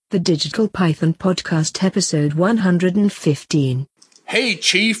The Digital Python Podcast, episode 115. Hey,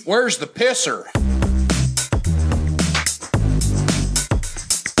 Chief, where's the pisser?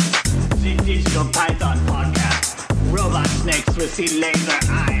 The Digital Python Podcast. Robot snakes with see laser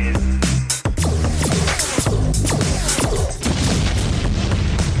eyes.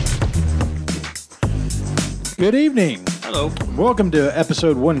 Good evening. Hello. Welcome to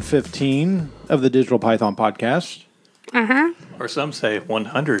episode 115 of the Digital Python Podcast. Or some say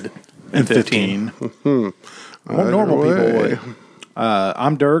 115. And 15. More normal people would.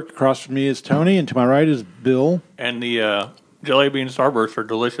 I'm Dirk. Across from me is Tony, and to my right is Bill. And the jelly bean starbursts are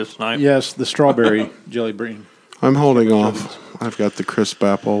delicious tonight. Yes, the strawberry jelly bean. I'm holding off. I've got the crisp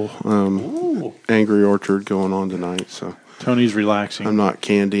apple, Angry Orchard going on tonight, so Tony's relaxing. I'm not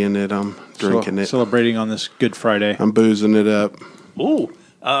candying it. I'm drinking it. Celebrating on this Good Friday. I'm boozing it up. Ooh.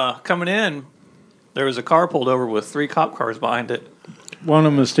 Coming in, there was a car pulled over with 3 cop cars behind it. One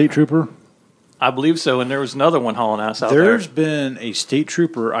of them is a state trooper. I believe so, and there was another one hauling ass out there. There's been a state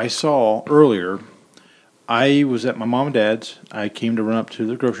trooper I saw earlier. I was at my mom and dad's. I came to run up to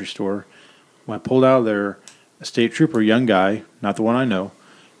the grocery store. When I pulled out of there, a state trooper, a young guy, not the one I know,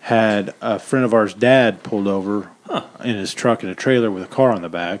 had a friend of ours' dad pulled over in his truck in a trailer with a car on the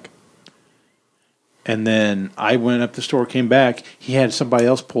back. And then I went up the store, came back. He had somebody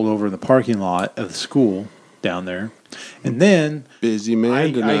else pulled over in the parking lot of the school down there. And then Busy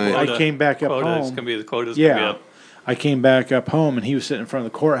man tonight. I came back up Quotas home. can be the quotas. Yeah. Can be up. I came back up home, and he was sitting in front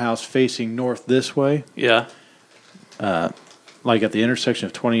of the courthouse facing north this way, Yeah. like at the intersection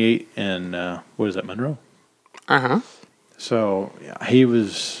of 28 and, what is that, Monroe? So yeah, he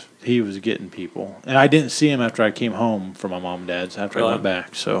was getting people. And I didn't see him after I came home from my mom and dad's, after I went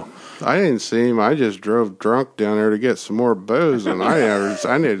back. So I didn't see him. I just drove drunk down there to get some more booze, and I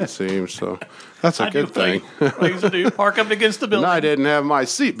didn't see him, so that's a good thing. Things to do. Park up against the building. And I didn't have my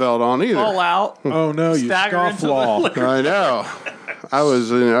seatbelt on either. Fall out. oh no, you Stagger into the scofflaw. liquor. I know. I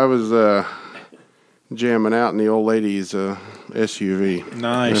was jamming out in the old lady's SUV.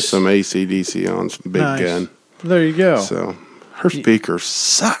 Nice. There's some AC/DC on, some big Nice. gun. There you go. So her speakers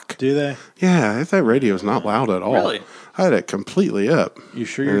suck. Do they? Yeah, that radio's not loud at all. Really? I had it completely up. You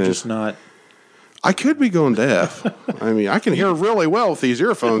sure you're And just not? I could be going deaf. I mean, I can hear really well with these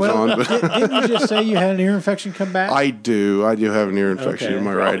earphones on, but Didn't you just say you had an ear infection come back? I do have an ear infection Okay. in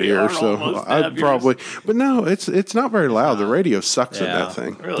my right Probably ear, are so almost I'd obvious. probably. But no, it's not very loud. The radio sucks at Yeah. that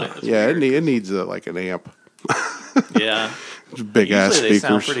thing. Really? That's Yeah, weird. it needs like an amp. Yeah. Big ass Usually they speakers.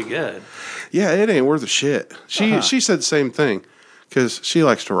 sound pretty good. Yeah, it ain't worth a shit. She said the same thing because she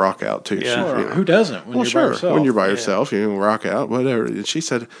likes to rock out too. Yeah. She, Sure. Who doesn't when Well, you're sure. by yourself? When you're by yourself, you can rock out, whatever. And she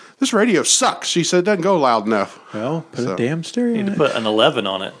said, "This radio sucks." She said, "It doesn't go loud enough." Well, put So. a damn stereo You in need it. to put an 11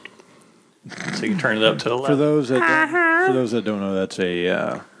 on it. So you can turn it up to 11. For those that don't know, that's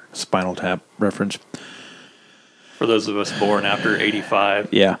a Spinal Tap reference. For those of us born after 85.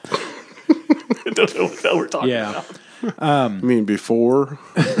 Yeah. I don't know what the hell we're talking Yeah. about. I mean, before.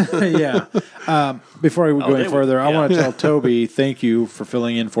 Yeah. Before we go any they further, would- I yeah. want to tell Toby thank you for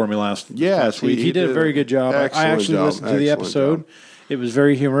filling in for me last Yes, week. He did a very good job. I excellent actually job, listened to the excellent episode. job. It was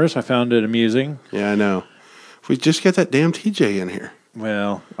very humorous. I found it amusing. Yeah, I know. If we just get that damn TJ in here.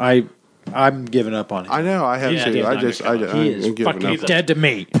 Well, I'm giving up on him. I know. I have Yeah, to. he's I not just. gonna come I'm on. He is giving fucking up. dead to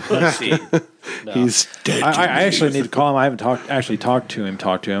me. Let's see. He's dead. I actually need to call him. I haven't talked to him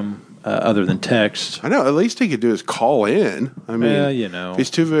other than text. I know. At least he could do is call in. I mean, Well, you know. if he's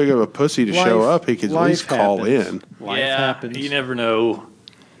too big of a pussy to show Life- up, he could at life least call happens. in. Life yeah, happens. you never know.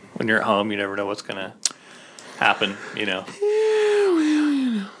 When you're at home, you never know what's going to happen, you know.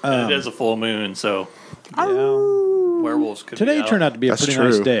 And it is a full moon, so werewolves could Today be out. turned out to be a That's pretty true.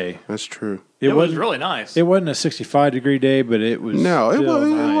 nice day. That's true. It was wasn't- really nice. It wasn't a 65-degree day, but it was No, it still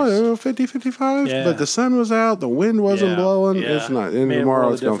nice. was 50, 55, Yeah. but the sun was out, the wind wasn't Yeah. blowing. Yeah. It's not. And Made a tomorrow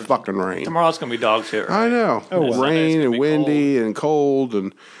world it's of going to difference. fucking rain. Tomorrow's going to be dog shit, right? I know. Oh, well. Sunday's Rain gonna and be windy and cold,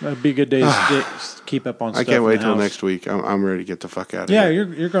 and That'd be a good day to keep up on I stuff. can't in wait the till house. next week. I'm ready to get the fuck out of Yeah, here.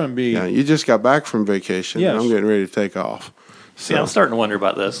 you're going to be. Yeah, you just got back from vacation. Yes. I'm getting ready to take off. See, I'm starting to wonder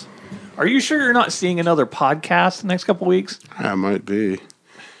about this. Are you sure you're not seeing another podcast the next couple weeks? I might be.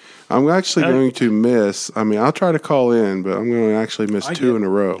 I'm actually going to miss. I mean, I'll try to call in, but I'm going to actually miss two in a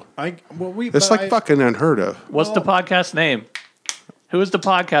row. It's like fucking unheard of. What's the podcast name? Who is the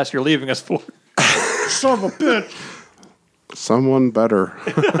podcast you're leaving us for? Son of a bitch. Someone better.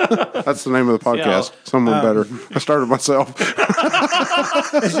 That's the name of the podcast. Someone better. I started myself.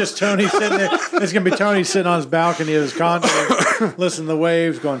 It's just Tony sitting there. It's going to be Tony sitting on his balcony of his condo, listening to the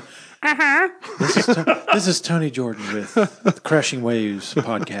waves, going, This is Tony Jordan with the Crashing Waves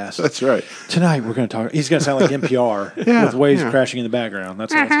podcast. That's right. Tonight we're going to talk. He's going to sound like NPR with waves crashing in the background.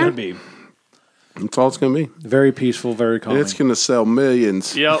 That's how it's going to be. That's all it's going to be. Very peaceful, very calm. And it's going to sell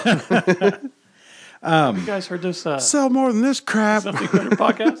millions. Yep. Have you guys heard this? Sell more than this crap. Something Better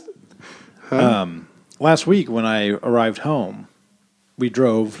podcast? Last week when I arrived home, we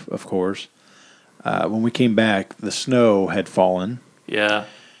drove, of course. When we came back, the snow had fallen. Yeah.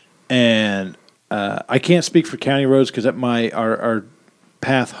 And I can't speak for county roads because our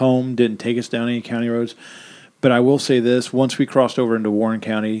path home didn't take us down any county roads. But I will say this: once we crossed over into Warren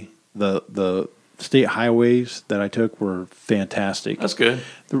County, the state highways that I took were fantastic. That's good.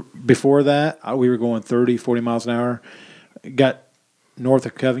 Before that, we were going 30, 40 miles an hour. Got north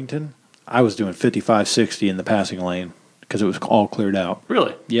of Covington, I was doing 55, 60 in the passing lane because it was all cleared out.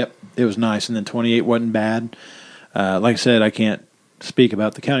 Really? Yep, it was nice. And then 28 wasn't bad. Like I said, I can't speak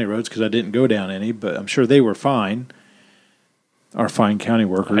about the county roads because I didn't go down any, but I'm sure they were fine. Our fine county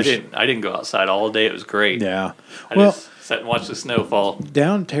workers. I didn't go outside all day. It was great. Yeah. I just sat and watched the snow fall.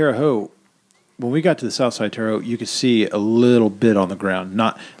 Down Terre Haute, when we got to the south side of Terre Haute, you could see a little bit on the ground,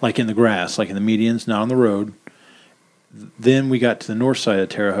 not like in the grass, like in the medians, not on the road. Then we got to the north side of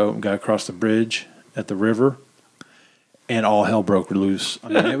Terre Haute and got across the bridge at the river, and all hell broke loose. I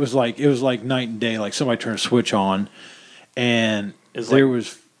mean, it was like night and day. Like somebody turned a switch on, and there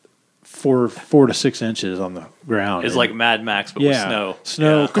was 4 to 6 inches on the ground. It's like Mad Max, but with snow.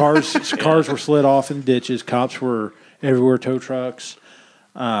 Snow. Cars were slid off in ditches. Cops were everywhere. Tow trucks.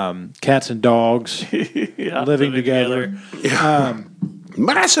 Cats and dogs living together.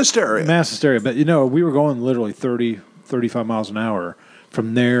 Mass hysteria. Mass hysteria. But, we were going literally 30, 35 miles an hour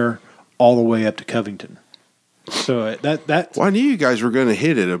from there all the way up to Covington. So that. Well, I knew you guys were going to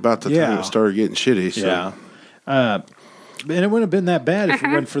hit it about the time it started getting shitty. So. Yeah. And it wouldn't have been that bad if it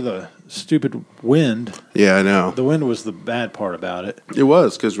wasn't for the stupid wind. Yeah, I know. The wind was the bad part about it. It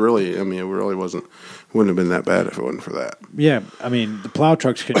was, because really, it really wouldn't have been that bad if it wasn't for that. Yeah, I mean, the plow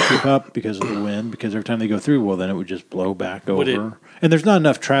trucks couldn't keep up because of the wind, because every time they go through, well, then it would just blow back over. And there's not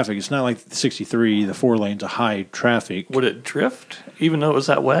enough traffic. It's not like 63, the 4 lanes of high traffic. Would it drift, even though it was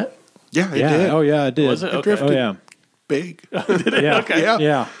that wet? Yeah, it did. Oh, yeah, it did. Was it? It drifted. Oh, yeah. Big. Did it? Yeah. Okay.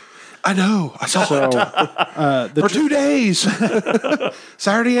 Yeah. I know. I saw it. For 2 days.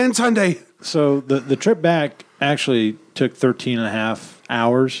 Saturday and Sunday. So the trip back actually took 13 and a half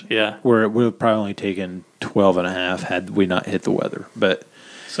hours. Yeah. Where it would have probably only taken 12 and a half had we not hit the weather. But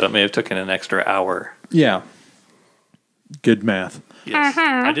So it may have taken an extra hour. yeah. Good math. Yes.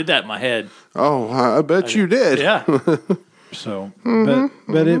 I did that in my head. Oh, I bet you did. Yeah. So, but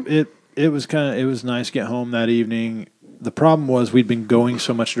it was nice to get home that evening. The problem was we'd been going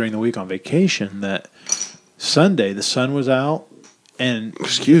so much during the week on vacation that Sunday the sun was out, and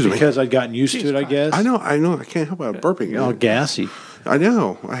because I'd gotten used to it, I guess. I know. I can't help but burping. All gassy. I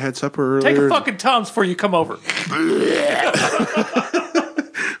know. I had supper earlier. Take a fucking Tums before you come over.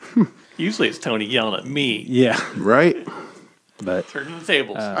 Usually it's Tony yelling at me. Yeah. Right? But Turning the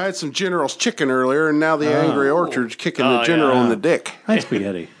tables. I had some General's chicken earlier, and now the Angry Orchard's kicking the General in the dick. I had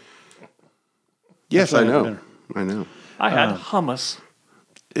spaghetti. Yes, I know. dinner. I know. I had hummus.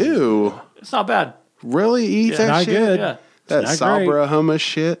 Ew. It's not bad. Really? Eat that Not shit? good. Yeah. That Not Sabra hummus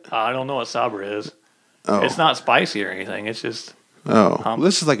shit? I don't know what Sabra is. Oh. It's not spicy or anything. It's just... Oh.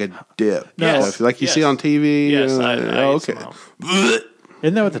 This is like a dip. Yes. Stuff, like you see on TV? Yes, I okay.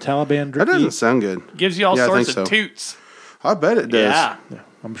 Isn't that what the Taliban That drink? doesn't sound good. Gives you all Yeah, I sorts think of so. toots. I bet it does. Yeah.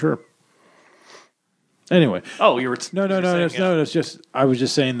 I'm sure. Anyway. Oh, you were... No. saying, It's just I was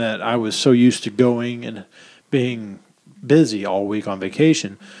just saying that I was so used to going and being busy all week on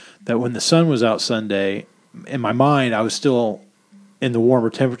vacation that when the sun was out Sunday, in my mind I was still in the warmer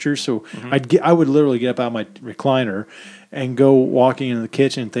temperatures. So I would literally get up out of my recliner and go walking into the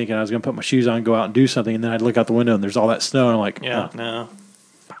kitchen thinking I was going to put my shoes on and go out and do something, and then I'd look out the window and there's all that snow and I'm like, Yeah, oh, no.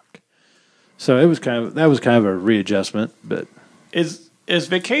 fuck. So that was kind of a readjustment, but Is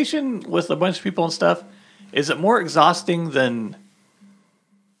vacation with a bunch of people and stuff, is it more exhausting than...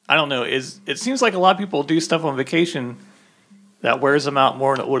 I don't know. It seems like a lot of people do stuff on vacation that wears them out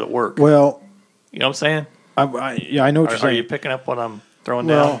more than it would at work. well, You know what I'm saying? I know what you're Are saying. you picking up what I'm throwing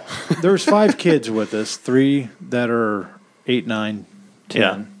down? Well, there's 5 kids with us, 3 that are 8, 9, 10.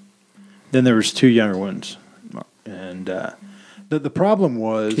 Yeah. Then there was 2 younger ones. And the problem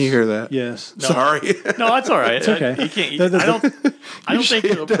was... Can you hear that? Yes. Sorry. No, that's all right. It's okay. You can't. The- I don't think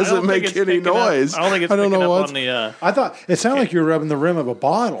It doesn't make any noise. I don't think it's I don't picking know up what's- on the. I thought it sounded like you were rubbing the rim of a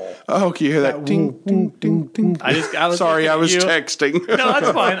bottle. Oh, can you hear that? Ding, ding, ding, ding. I looked Sorry, at I was you. texting. No,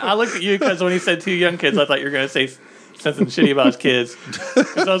 that's fine. I looked at you because when he said 2 young kids, I thought you were going to say something shitty about his kids.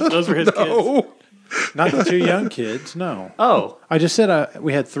 'Cause those were his kids. Not the 2 young kids. No. Oh, I just said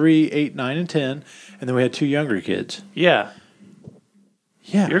we had 3, 8, 9, and 10, and then we had 2 younger kids. yeah.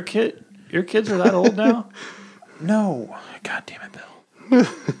 Yeah. Your kids are that old now? No. God damn it, Bill.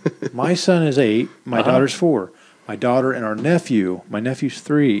 My son is 8. My daughter's 4. My daughter and my nephew's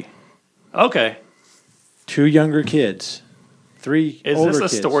 3. Okay. 2 younger kids. 3 Is older this a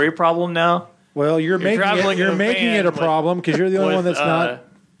kids. story problem now? Well, you're traveling in a making van it a with- problem because you're the only one that's not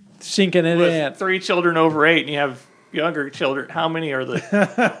sinking it in. With 3 children over 8, and you have younger children. How many are the?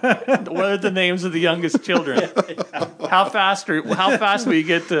 What are the names of the youngest children? How fast will you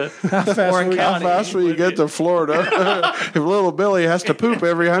get to Warren County? How fast will you get to Florida if little Billy has to poop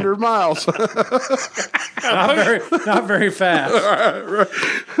every 100 miles? Not very fast.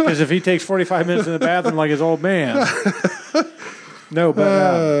 Because if he takes 45 minutes in the bathroom like his old man. No,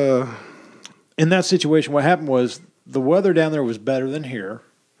 but in that situation, what happened was the weather down there was better than here.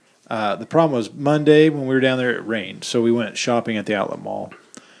 The problem was Monday when we were down there, it rained. So we went shopping at the outlet mall.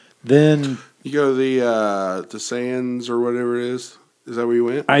 Then You go to the Sands or whatever it is. Is that where you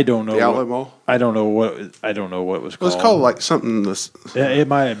went? I don't know. The outlet mall? I don't know what it was called. It was called like something. Yeah, it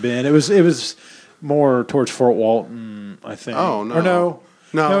might have been. It was more towards Fort Walton, I think. Oh, no. Or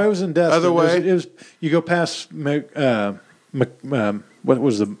no, it was in Destin. Other way? It was you go past what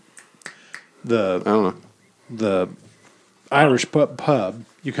was the I don't know. the Irish pub.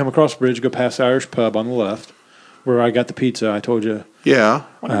 You come across the bridge, go past the Irish pub on the left, where I got the pizza. I told you. Yeah.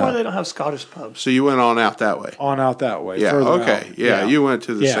 I wonder why they don't have Scottish pubs. So you went on out that way. On out that way. Yeah. further Okay. out. Yeah. You went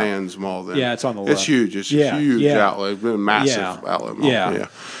to the Yeah. Sands Mall then. Yeah, it's on the It's left. huge. It's Yeah, a huge yeah. outlet, massive Yeah. outlet mall. Yeah. Yeah.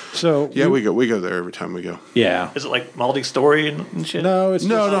 So Yeah, we go there every time we go. Yeah. Is it like multi-story and shit? No, it's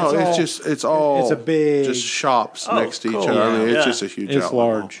No, just, it's all it's a big- just shops Oh, next to each cool. other. I mean, Yeah. it's just a huge It's outlet mall.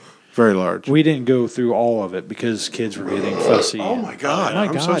 large. Very large. We didn't go through all of it because kids were getting fussy. Oh my God. My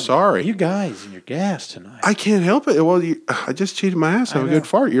I'm God. so sorry. You guys and your gas tonight. I can't help it. Well, I just cheated my ass on a know. good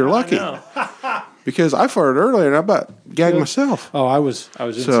fart. You're lucky. No. Because I farted earlier and I about gagged myself. Oh, I was in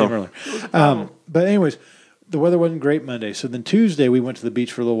the So- same earlier. But anyways, the weather wasn't great Monday. So then Tuesday we went to the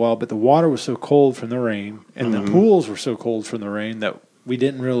beach for a little while, but the water was so cold from the rain, and the pools were so cold from the rain that we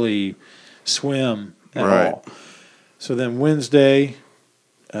didn't really swim at Right. all. So then Wednesday,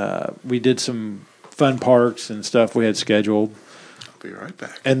 we did some fun parks and stuff we had scheduled, I'll be right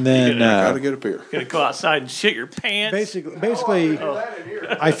back. and then I gotta get a beer. Gonna go outside and shit your pants. basically,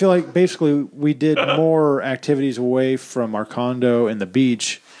 I feel like basically we did more activities away from our condo and the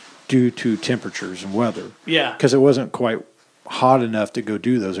beach due to temperatures and weather. Yeah. Because it wasn't quite hot enough to go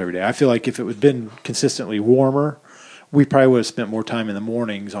do those every day. I feel like if it had been consistently warmer, we probably would have spent more time in the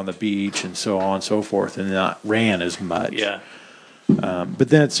mornings on the beach and so on and so forth and not ran as much. Yeah. But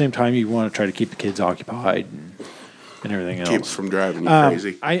then at the same time, you want to try to keep the kids occupied and everything else. Keeps from driving you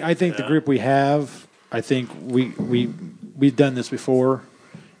crazy. I think the group we have, I think we've done this before.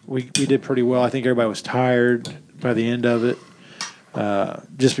 We did pretty well. I think everybody was tired by the end of it,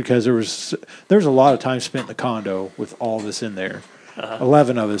 just because there was a lot of time spent in the condo with all this in there.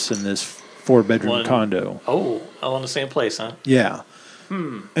 11 of us in this 4-bedroom condo. Oh, all in the same place, huh? Yeah.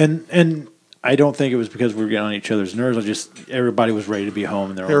 And I don't think it was because we were getting on each other's nerves. I just everybody was ready to be home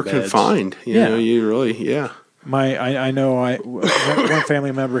in their They were own beds. confined. You know, you really, yeah. I know one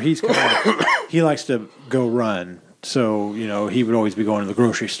family member, he likes to go run. So, he would always be going to the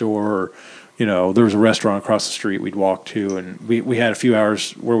grocery store or, there was a restaurant across the street we'd walk to, and we had a few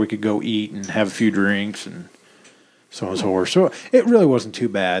hours where we could go eat and have a few drinks and so on and so forth. So it really wasn't too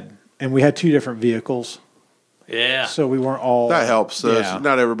bad. And we had 2 different vehicles. Yeah. So we weren't all... That helps. Yeah.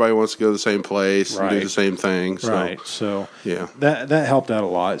 Not everybody wants to go to the same place and do Right. the same thing. So. Right. So Yeah. that helped out a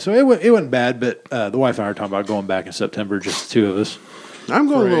lot. So it wasn't bad, but the wife and I were talking about going back in September, just the 2 of us. I'm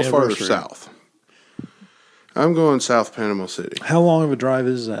going a For little farther anniversary. south. I'm going South Panama City. How long of a drive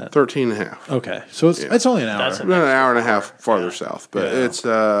is that? 13 and a half. Okay. So it's only an hour. That's About an hour and a half farther south. But Yeah. it's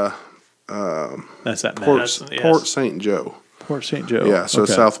That's that Port, map. Yes. Port St. Joe. Port St. Joe. Yeah, so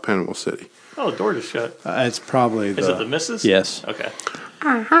Okay. South Panama City. Oh, the door just shut. It's probably the... Is it the missus? Yes. Okay.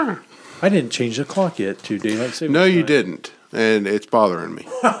 I didn't change the clock yet to daylight savings No, you time. didn't. And it's bothering me.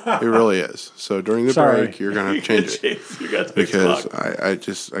 It really is. So during the Sorry. break, you're going to have to change it. You got the big Because clock.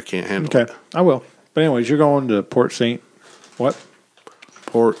 I can't handle Okay. it. I will. But anyways, you're going to Port St. What?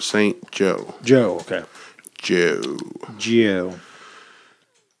 Port St. Joe. Joe. Okay. Joe. Joe.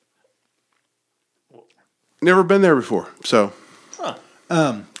 Never been there before. So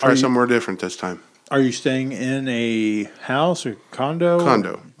Are try you, somewhere different this time. are you staying in a house or condo?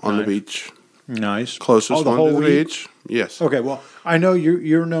 Condo on the Nice. beach. Nice. Closest Oh, the one whole to the week? beach. Yes. Okay, well, I know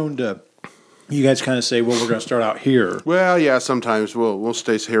you're known to You guys kind of say, well, we're going to start out here. Well, yeah, sometimes we'll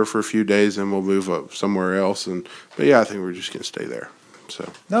stay here for a few days and we'll move up somewhere else. But yeah, I think we're just going to stay there. So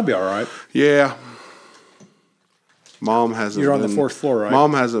That'll be all right. Yeah. Mom hasn't. You're on the 4th floor, right?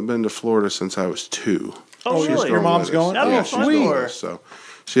 Mom hasn't been to Florida since I was 2. Oh, really? Your mom's going? That'd be She's going with us, so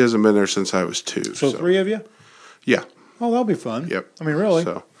she hasn't been there since I was 2. So 3 of you? Yeah. Oh, that'll be fun. Yep. I mean, really?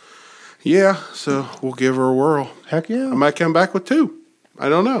 So, yeah, so we'll give her a whirl. Heck yeah. I might come back with 2. I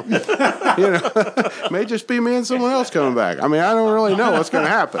don't know. May just be me and someone else coming back. I mean, I don't really know what's going to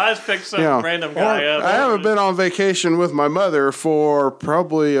happen. I just picked some random guy up. I haven't been on vacation with my mother for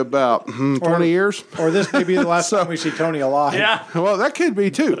probably about 20 years. Or this may be the last time we see Tony alive. Yeah. Well, that could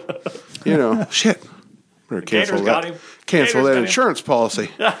be too. Shit. Better cancel Gators that. got him. Cancel Gators that got him. insurance policy.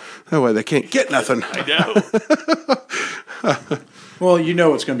 That way they can't get nothing. I know. Well,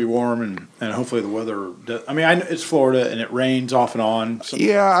 it's going to be warm, and hopefully the weather. It's Florida, and it rains off and on. So.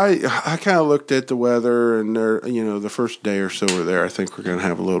 Yeah, I kind of looked at the weather, and there, the first day or so we're there. I think we're going to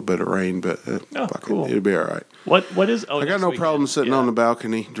have a little bit of rain, but cool. It'll be all right. What is? Oh, I got no problem sitting on the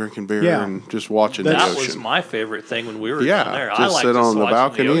balcony drinking beer and just watching the ocean. That was my favorite thing when we were down there. Just sit on the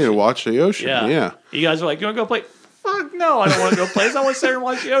balcony and watch the ocean. Yeah. You guys were like, "You want to go play?" Fuck no, I don't want to go play. I want to sit here and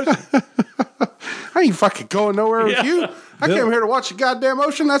watch the ocean. I ain't fucking going nowhere with you. I came here to watch the goddamn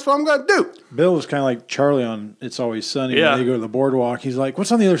ocean. That's what I'm going to do. Bill was kind of like Charlie on It's Always Sunny. Yeah. When they go to the boardwalk, he's like,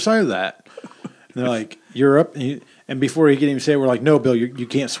 what's on the other side of that? And they're like, Europe. And before he could even say it, we're like, no, Bill, you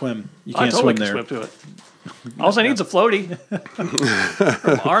can't swim. You can't swim there. Swim to it. All I need is a floaty.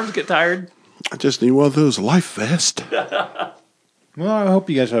 My arms get tired. I just need one of those life vests. Well, I hope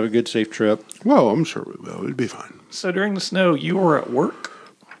you guys have a good, safe trip. Well, I'm sure we will. It'll be fine. So during the snow, you were at work?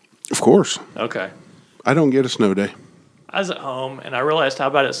 Of course. Okay. I don't get a snow day. I was at home, and I realized how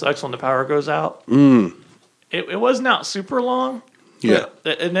bad it sucks when the power goes out. It wasn't out super long. Yeah.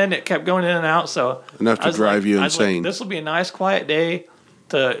 And then it kept going in and out. So enough to drive you insane. This will be a nice, quiet day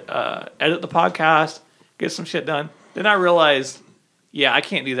to edit the podcast, get some shit done. Then I realized, I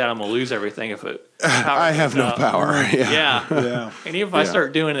can't do that. I'm going to lose everything if it. I have no power. Yeah. And even if I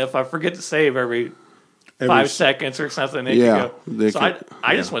start doing it, if I forget to save every 5 seconds or something, it can go. So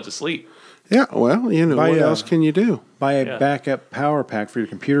I just went to sleep. Yeah, well, what else can you do? Buy a backup power pack for your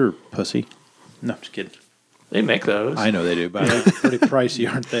computer, pussy. No, I'm just kidding. They make those. I know they do, but they're pretty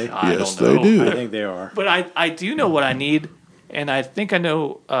pricey, aren't they? Yes, they do. I think they are. But I do know what I need, and I think I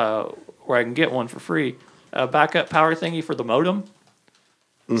know where I can get one for free. A backup power thingy for the modem.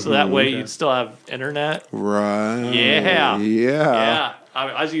 So that way you'd still have internet. Right. Yeah.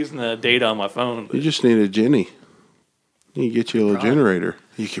 I was using the data on my phone. You just need a Jenny. You get you a little generator.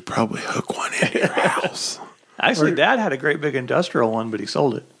 You could probably hook one in your house. Actually, Dad had a great big industrial one, but he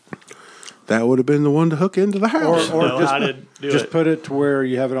sold it. That would have been the one to hook into the house. Or just put it to where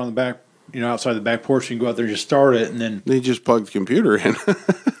you have it on the back, outside the back porch. You can go out there and just start it, and then you just plug the computer in.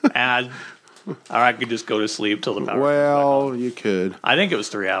 Or I could just go to sleep till the power. Well, you could. I think it was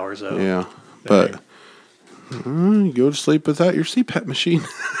 3 hours though. Yeah, but you go to sleep without your CPAP machine.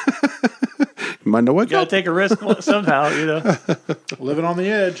 You might not wake up. You gotta take a risk somehow, living on the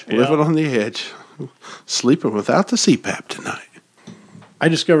edge. Living on the edge, sleeping without the CPAP tonight. I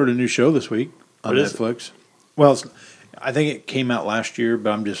discovered a new show this week on Netflix. Well, I think it came out last year,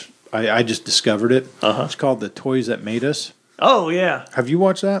 but I just discovered it. It's called The Toys That Made Us. Oh yeah. Have you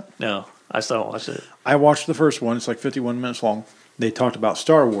watched that? No, I still haven't watched it. I watched the first one. It's like 51 minutes long. They talked about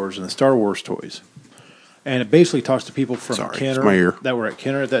Star Wars and the Star Wars toys. And it basically talks to people from Kenner that were at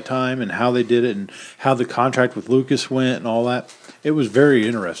Kenner at that time and how they did it and how the contract with Lucas went and all that. It was very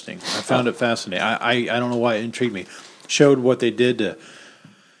interesting. I found it fascinating. I don't know why it intrigued me. Showed what they did to,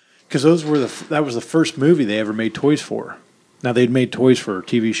 because that was the first movie they ever made toys for. Now they'd made toys for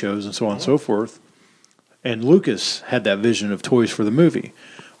TV shows and so on and so forth. And Lucas had that vision of toys for the movie.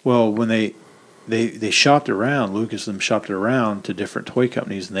 Well, when they shopped around, Lucas and them shopped it around to different toy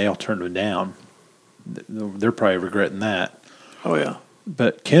companies, and they all turned them down. They're probably regretting that. Oh yeah.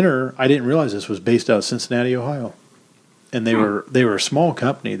 But Kenner, I didn't realize this was based out of Cincinnati, Ohio, and they were a small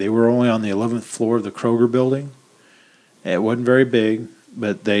company. They were only on the 11th floor of the Kroger building. It wasn't very big,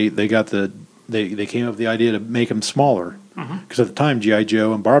 but they got they came up with the idea to make them smaller because at the time G.I.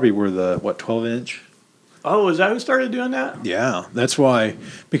 Joe and Barbie were the 12-inch. Oh, is that who started doing that? Yeah, that's why,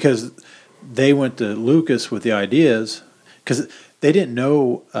 because they went to Lucas with the ideas because they didn't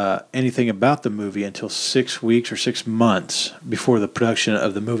know anything about the movie until 6 weeks or 6 months before the production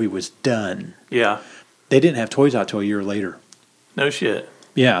of the movie was done. Yeah. They didn't have toys out till a year later. No shit.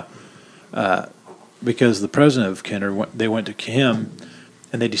 Yeah. Because the president of Kenner, they went to him,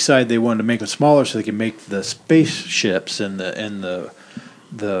 and they decided they wanted to make them smaller so they could make the spaceships and the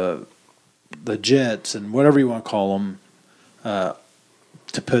the jets and whatever you want to call them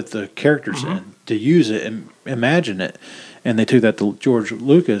to put the characters in, to use it and imagine it. And they took that to George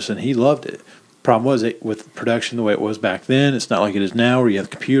Lucas, and he loved it. Problem was, with production the way it was back then, it's not like it is now where you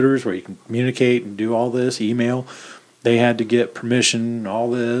have computers where you can communicate and do all this, email. They had to get permission, all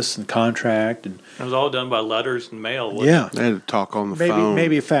this, and contract. And it was all done by letters and mail. Yeah. They had to talk on the phone.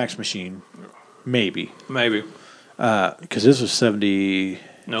 Maybe a fax machine. Maybe. Because this was 70...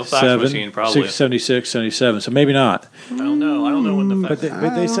 No fax machine, probably. 76, 77, so maybe not. I don't know. I don't know when the fax...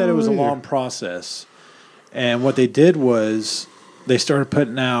 But they said it was a long process. And what they did was they started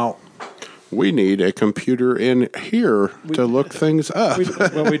putting out... We need a computer in here to look things up.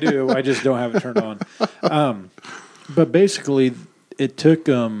 We do. I just don't have it turned on. But basically, it took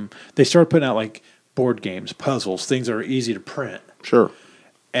they started putting out like board games, puzzles, things that are easy to print. Sure.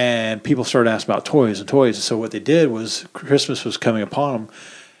 And people started asking about toys. And so what they did was, Christmas was coming upon them.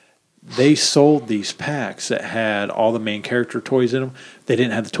 They sold these packs that had all the main character toys in them. They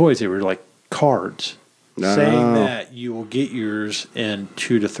didn't have the toys. They were like cards. Saying that you will get yours in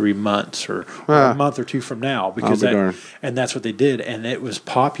 2 to 3 months or a month or two from now, because that's what they did, and it was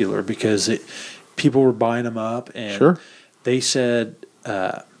popular because people were buying them up, and they said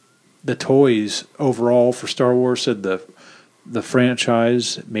the toys overall for Star Wars said the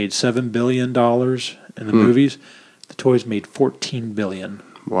franchise made $7 billion in the movies. The toys made $14 billion.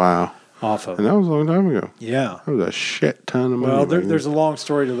 Wow. Off of. And that was a long time ago. Yeah. That was a shit ton of money. Well, there's a long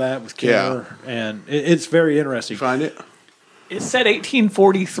story to that with Kenner, and it's very interesting. Find it? It said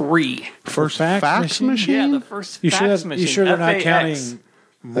 1843. First fax machine? Yeah, the first fax machine. You sure they're not counting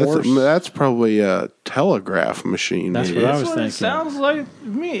Morse? That's probably a telegraph machine. That's what I was thinking. It sounds like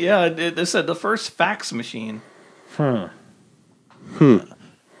me. Yeah, it said the first fax machine. Well,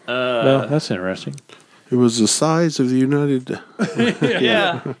 that's interesting. It was the size of the United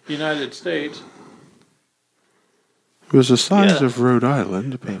States. It was the size of Rhode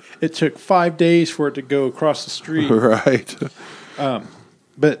Island. It took 5 days for it to go across the street. Right.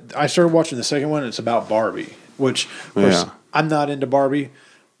 But I started watching the second one. And it's about Barbie, which of course, I'm not into Barbie,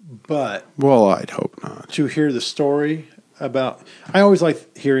 but I'd hope not. To hear the story about, I always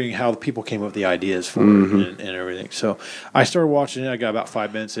like hearing how people came up with the ideas for it and everything. So I started watching it. I got about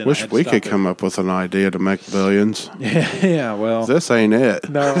 5 minutes in. Wish we could come up with an idea to make billions. Yeah, well, this ain't it.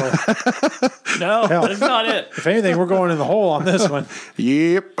 No, that's not it. If anything, we're going in the hole on this one.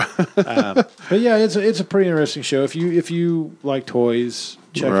 Yep. But yeah, it's a pretty interesting show. If you like toys,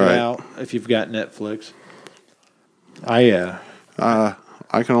 check it out. If you've got Netflix,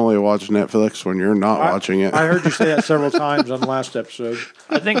 I can only watch Netflix when you're not watching it. I heard you say that several times on the last episode.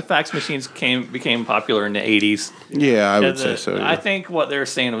 I think fax machines became popular in the 80s. Yeah, I would say so. Yeah. I think what they were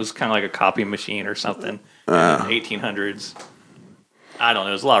saying was kind of like a copy machine or something in the 1800s. I don't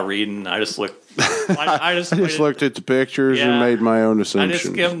know. There's a lot of reading. I just looked. I just looked at the pictures and made my own assumptions. I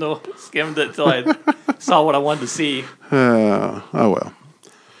just skimmed it till I saw what I wanted to see. Oh well.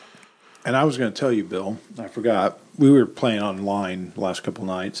 And I was going to tell you, Bill, I forgot. We were playing online the last couple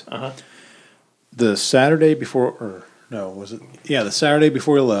nights. The Saturday before, the Saturday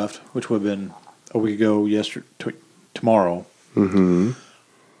before we left, which would have been a week ago tomorrow. Mm-hmm.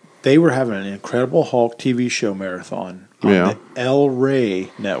 They were having an Incredible Hulk TV show marathon on the El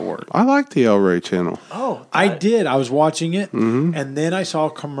Rey network. I like the El Rey channel. Oh, I did. I was watching it, and then I saw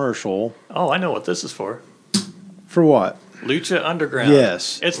a commercial. Oh, I know what this is for. For what? Lucha Underground.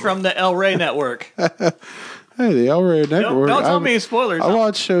 Yes. It's from the El Rey network. Hey, the El Rey network. Don't tell me spoilers. I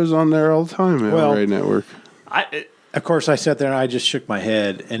watch shows on there all the time, El Rey network. Of course, I sat there and I just shook my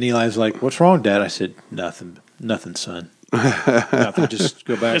head, and Eli's like, "What's wrong, Dad?" I said, "Nothing, son. Nothing. Just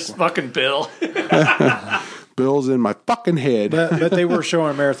go back." It's fucking Bill. Bill's in my fucking head. But they were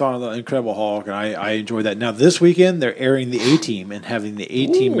showing a marathon of the Incredible Hulk, and I enjoyed that. Now, this weekend, they're airing the A-Team and having the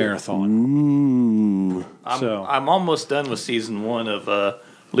A-Team marathon. Ooh. I'm almost done with season 1 of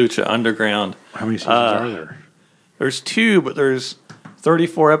Lucha Underground. How many seasons are there? There's 2, but there's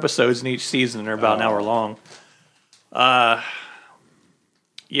 34 episodes in each season, and they're about an hour long. I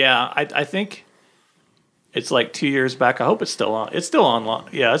think it's like 2 years back. I hope it's still on. It's still on.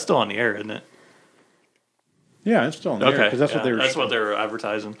 Yeah, it's still on the air, isn't it? Yeah, it's still on the air because that's what they were. That's what they were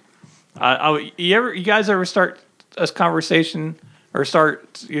advertising. You guys ever start a conversation or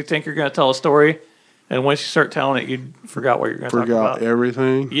you think you're going to tell a story, and once you start telling it, you forgot what you're going to talk about. Forgot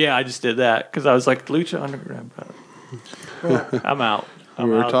everything. Yeah, I just did that because I was like Lucha Underground. I'm out. We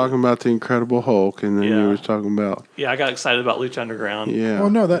were talking about the Incredible Hulk, and then you were talking about. Yeah, I got excited about Lucha Underground. Yeah.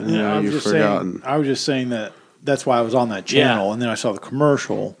 Well, no, I was just saying that's why I was on that channel, and then I saw the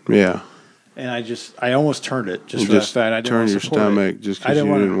commercial. Yeah. And I almost turned it just for that fact. I didn't turn want to your support stomach it. just because you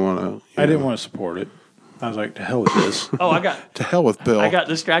didn't want to. I didn't want to support it. I was like, to hell with this. To hell with Bill. I got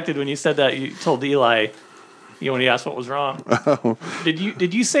distracted when you said that. You told Eli, when he asked what was wrong. Oh.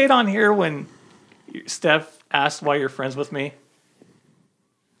 Did you say it on here when Steph asked why you're friends with me?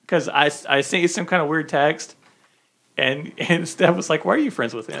 Because I sent you some kind of weird text, and Steph was like, "Why are you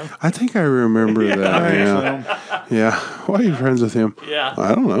friends with him?" I think I remember that. Yeah. Why are you friends with him? Yeah.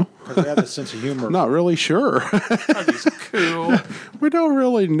 I don't know. Because we have a sense of humor. Not really sure. He's cool. We don't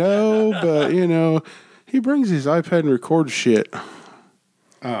really know, but he brings his iPad and records shit.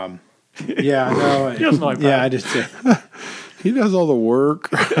 Yeah, I know. He doesn't know iPad. Yeah, I just did. He does all the work.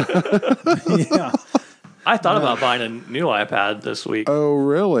 Yeah. I thought about buying a new iPad this week. Oh,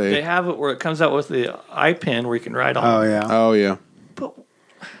 really? They have it where it comes out with the iPen where you can write on. Oh, it. yeah. Oh, yeah.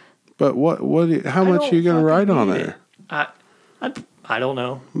 But What? How much are you going to write on there? I don't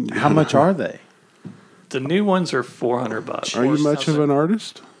know. How much are they? The new ones are $400. Are you much of an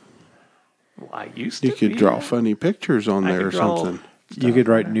artist? Well, I used to. You could draw funny pictures on there or something. You could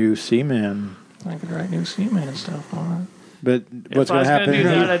write new Seaman. I could write new Seaman stuff on it. But what's going to happen? If I was going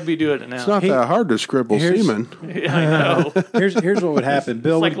to do that, I'd be doing it now. It's not that hard to scribble semen. Yeah, I know. Here's what would happen.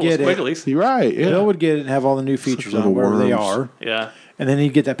 Bill would get it. You're right. Yeah. Bill would get it and have all the new features on little wherever they worms. are. Yeah. And then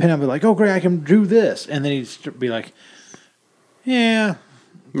he'd get that pen and be like, "Oh, great, I can do this." And then he'd be like, "Yeah."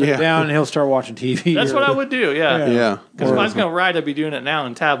 Put it down, and he'll start watching TV. That's what I would do. Yeah. Yeah. Because if I was going to write, I'd be doing it now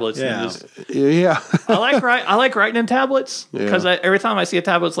in tablets. Yeah. Yeah. I like writing in tablets because every time I see a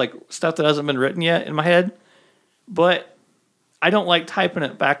tablet, it's like stuff that hasn't been written yet in my head. But I don't like typing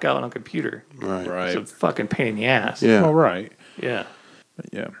it back out on a computer. Right. It's a fucking pain in the ass. Yeah. All right. Yeah.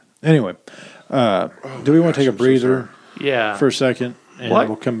 Yeah. Anyway, do we want to take a breather Yeah. for a second, and What?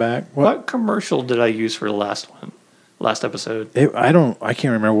 we'll come back? What commercial did I use for the last episode? I can't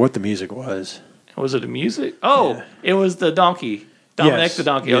remember what the music was. Was it a music? Oh, It was the donkey. Dominic Yes. the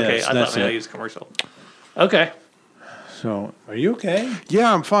donkey. Yes, Okay, I that's thought maybe I it. used commercial. Okay. So, are you okay?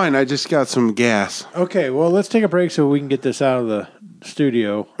 Yeah, I'm fine. I just got some gas. Okay, well, let's take a break so we can get this out of the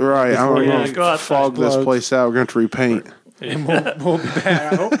studio. Right. I'm Yeah, going go to outside. fog this Explodes. place out. We're going to repaint. And we'll be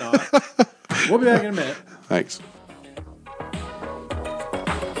back. I hope not. We'll be back in a minute. Thanks.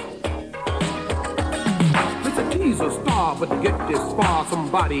 Mr. T's a star, but to get this far,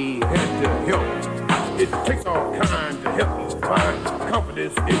 somebody had to help. It takes all kinds to help you find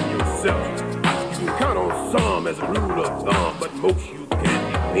confidence in yourself. You can count on some as a rule of thumb, but most you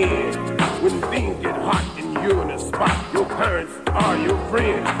can't depend. When things get hot and you're in a spot, your parents are your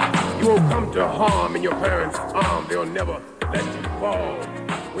friends. You won't come to harm in your parents' arms. They'll never let you fall.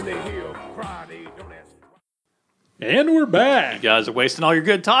 When they hear a cry, they don't ask why. And we're back. You guys are wasting all your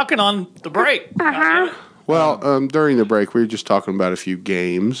good talking on the break. Well, during the break, we were just talking about a few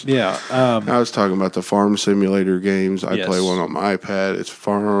games. Yeah. I was talking about the Farm Simulator games. I Yes. play one on my iPad. It's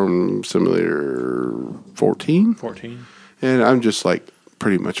Farm Simulator 14. 14. And I'm just like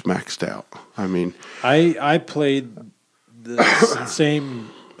pretty much maxed out. I mean, I played the same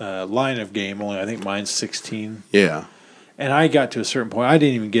line of game, only I think mine's 16. yeah. And I got to a certain point. I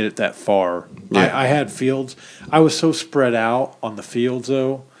didn't even get it that far. Yeah. I had fields. I was so spread out on the fields,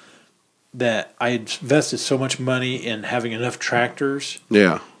 though, that I had invested so much money in having enough tractors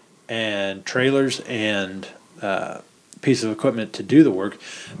Yeah. and trailers and piece of equipment to do the work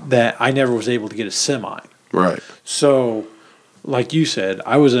that I never was able to get a semi. Right. So, like you said,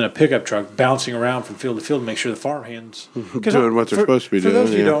 I was in a pickup truck bouncing around from field to field to make sure the farmhands Doing what they're supposed to be For doing,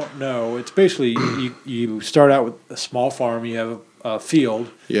 those of you who yeah. don't know, it's basically you start out with a small farm, you have a field.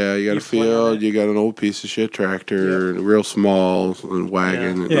 Yeah, you got a field, you got an old piece of shit tractor, and real small and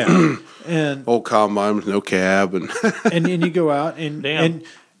wagon, and Yeah, and old combine with no cab, and and you go out and Damn.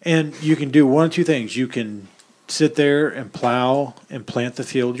 and you can do one of two things. You can sit there and plow and plant the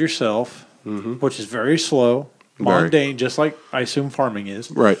field yourself, which is very slow, Very. mundane, just like I assume farming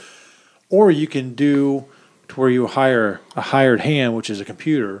is. right. Or you can do to where you hire a hired hand, which is a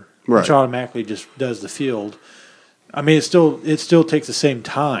computer, Right. which automatically just does the field. I mean, it still takes the same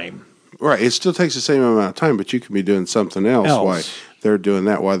time. Right. It still takes the same amount of time, but you can be doing something else. While they're doing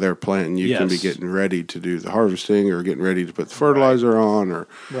that, while they're planting, you can be Yes. getting ready to do the harvesting or getting ready to put the fertilizer on or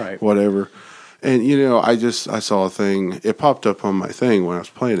Right. whatever. And, I saw a thing. It popped up on my thing when I was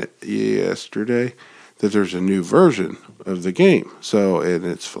playing it yesterday that there's a new version of the game. So, and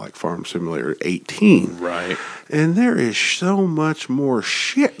it's like Farm Simulator 18. Right. And there is so much more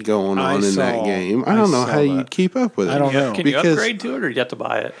shit going on in that game. I don't know how you'd keep up with it. I don't know. Can you Because upgrade to it, or do you have to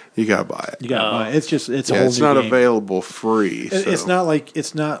buy it? you got to buy it. You got to buy it. It's just it's a Yeah, whole it's new not game. available free. It's so.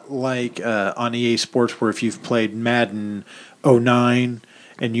 not like on EA Sports where if you've played Madden 09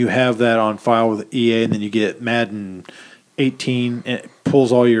 and you have that on file with EA, and then you get Madden 18, and it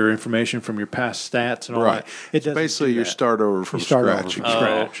pulls all your information from your past stats and all Right. that. It doesn't Basically, do you that. start over from You start over scratch. from again.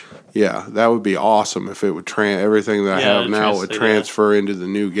 scratch. Yeah, that would be awesome if it would everything that I Yeah, have now would yeah. transfer into the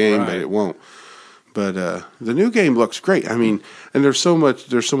new game, but Right. it won't. But the new game looks great. I mean, and there's so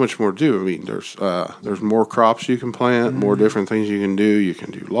much more to do. I mean, there's more crops you can plant, more different things you can do. You can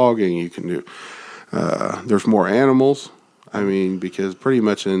do logging. You can do. There's more animals. I mean, because pretty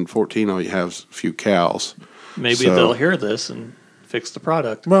much in 14, all you have is a few cows. Maybe So- they'll hear this and fix the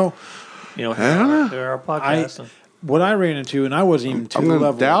product. Well, You know, I don't know. hear our podcast. and what I ran into, and I wasn't even to I'm the going to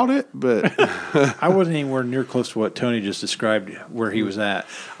level. doubt it, but I wasn't anywhere near close to what Tony just described where he was at.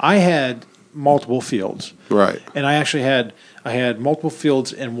 I had multiple fields. right. And I actually had multiple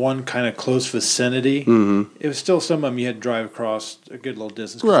fields in one kind of close vicinity. Mm-hmm. It was still some of them you had to drive across a good little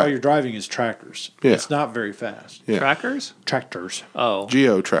distance because all Right. you're driving is tractors. Yeah. It's not very fast. Yeah. Trackers? Tractors. Oh.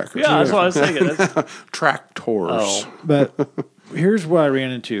 Geo trackers. Yeah, that's what I was thinking. That's, Tractors. oh. But here's what I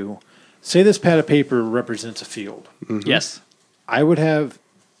ran into. Say this pad of paper represents a field. Yes. I would have,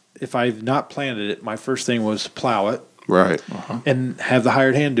 if I've not planted it, my first thing was plow it Right. and have the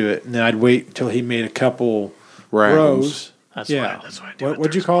hired hand do it. And then I'd wait until he made a couple Rounds. rows. That's Yeah. why. That's why I do What, it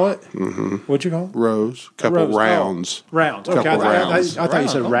what'd you call it? Mm-hmm. What'd you call it? Rows. Couple Rows. Oh, rounds. rounds. Okay, Couple rounds. I thought you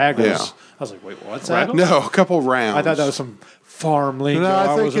said Round. raggles. Yeah. I was like, wait, what's that? No, a couple rounds. I thought that was some farm lingo. No, I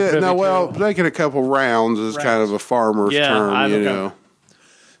think wasn't privy to. making a couple rounds is kind of a farmer's Yeah, term, I've- you okay. know.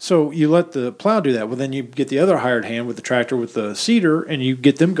 So you let the plow do that. Well, then you get the other hired hand with the tractor with the seeder, and you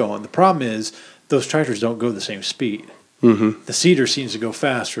get them going. The problem is those tractors don't go the same speed. Mm-hmm. The seeder seems to go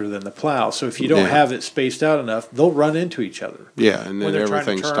faster than the plow. So if you don't Yeah. have it spaced out enough, they'll run into each other. Yeah, and When then they're trying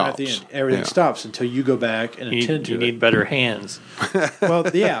everything to turn stops. at the end, everything Yeah. stops until you go back and attend to You it. need better hands. Well,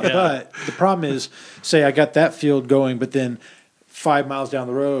 yeah, but the problem is, say I got that field going, but then 5 miles down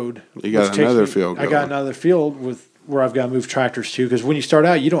the road, You got which takes another field I got going. another field with where I've got to move tractors to, because when you start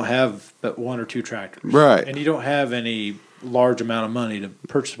out, you don't have but one or two tractors, Right. And you don't have any large amount of money to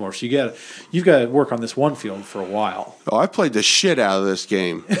purchase more, so you've got to work on this one field for a while. Oh, I played the shit out of this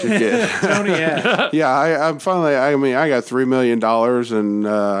game. To get, Tony, yeah, yeah, I'm finally. I mean, I got $3 million, and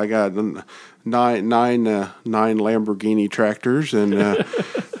I got nine Lamborghini tractors, and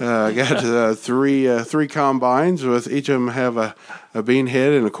I got three combines with each of them have a bean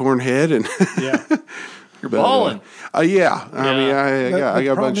head and a corn head, and yeah. You're balling. yeah. I mean, I But got the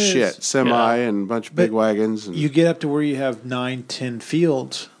a bunch problem of is- shit, semi, Yeah. and a bunch of big But wagons, and You get up to where you have 9, 10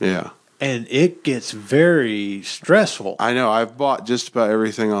 fields, yeah. and it gets very stressful I know. I've bought just about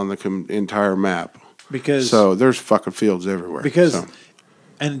everything on the entire map. because So there's fucking fields everywhere. Because, so.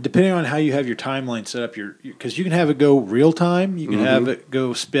 and depending on how you have your timeline set up, because you can have it go real time, you can have it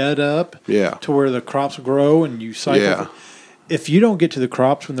go sped up, Mm-hmm. Yeah. to where the crops grow and you cycle. Yeah. If you don't get to the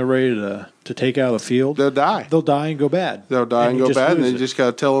crops when they're ready to take out of the field, They'll die. They'll die and go bad. They'll die and you go just bad, and lose then it. you just got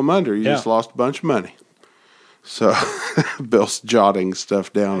to tell them under. You Yeah. just lost a bunch of money. So Bill's jotting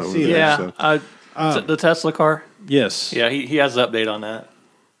stuff down over see there. Yeah. So. The Tesla car. Yes. Yeah, he has an update on that.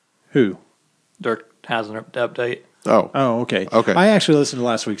 Who? Dirk has an update. Oh, Oh, okay. Okay. I actually listened to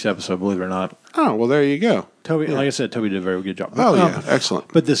last week's episode. Believe it or not, well, there you go. Toby. Like I said, Toby did a very good job. Oh yeah, excellent.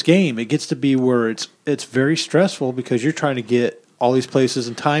 But this game, it gets to be where it's very stressful because you're trying to get all these places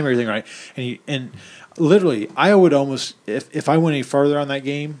and time everything right, and literally, I would almost if I went any further on that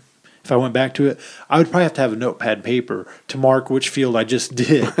game, if I went back to it, I would probably have to have a notepad and paper to mark which field I just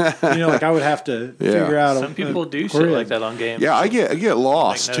did. Like I would have to Yeah. figure out. Some people do shit grid. like that on games. Yeah, I get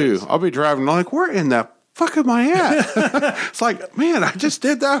lost Make too. notes. I'll be driving like, where in the fuck am I at? It's like, man, I just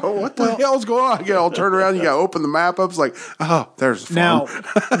did that. What the hell's going on? I'll turn around. You got to open the map up. It's like, oh, there's the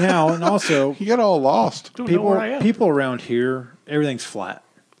farm. Now, and also You get all lost. Don't know where I am. people around here, everything's flat.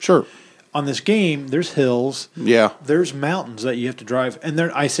 Sure. On this game, there's hills. Yeah. There's mountains that you have to drive, and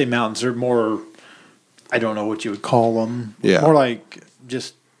I say mountains. They're more, I don't know what you would call them. Yeah. More like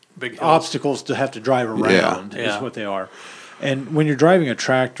just Big hills. obstacles to have to drive around Yeah. is what they are. And when you're driving a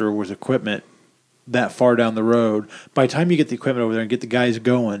tractor with equipment that far down the road, by the time you get the equipment over there and get the guys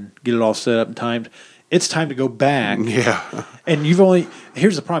going, get it all set up and timed, it's time to go back. Yeah. And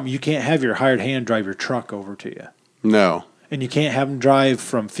here's the problem: you can't have your hired hand drive your truck over to you, No. and you can't have them drive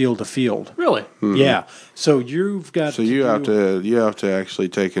from field to field. Really? Yeah, so you've got. So you have to actually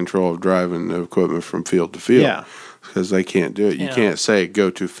take control of driving the equipment from field to field. Yeah. Because they can't do it. You Yeah. can't say go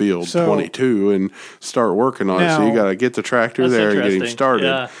to field So- 22 and start working on it. So Now- you got to get the tractor That's there and get him interesting. started.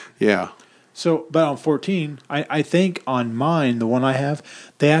 Yeah. Yeah. So, but on 14, I think on mine, the one I have,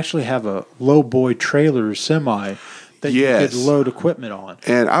 they actually have a low boy trailer semi that Yes. you could load equipment on.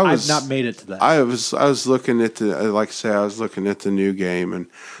 And I've not made it to that. I was looking at like I say, I was looking at the new game, and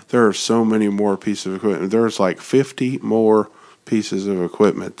there are so many more pieces of equipment. There's like 50 more pieces of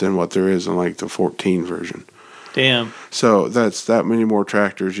equipment than what there is in like the 14 version. Damn. So that's that many more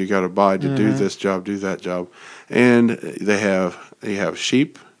tractors you got to buy to do this job, do that job, and you have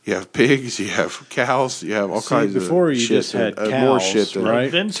sheep. You have pigs, you have cows, you have all kinds of before you shit just had more cows, shit than right?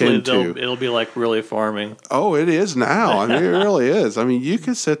 Eventually, 10 to. it'll be like really farming. Oh, it is now. I mean, it really is. I mean, you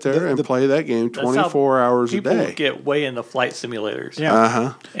can sit there and play that game That's how 24 hours a People day. get way into flight simulators. Yeah.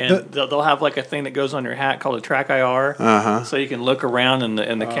 Uh-huh. And they'll have like a thing that goes on your hat called a track IR. Uh-huh. So you can look around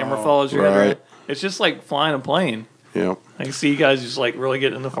and the camera follows your right. head. It's just like flying a plane. Yeah. I can see you guys just like really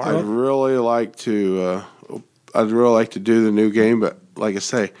getting into I'd farming. really like to do the new game, but like I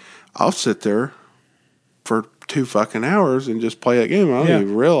say, I'll sit there for 2 fucking hours and just play that game. I don't Yeah.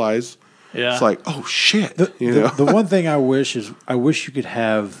 even realize. Yeah. It's like, oh shit. The one thing I wish is I wish you could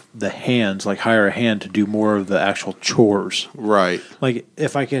have the hands, like hire a hand to do more of the actual chores. Right. Like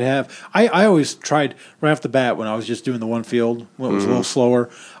if I could have, I always tried right off the bat when I was just doing the one field when it was a little slower.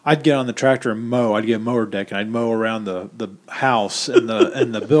 I'd get on the tractor and mow. I'd get a mower deck and I'd mow around the house and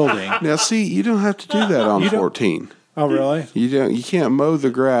the building. Now, see, you don't have to do that on You don't- 14. Oh really? You can't mow the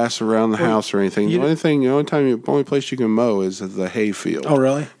grass around the house or anything. you The only place you can mow is the hay field. Oh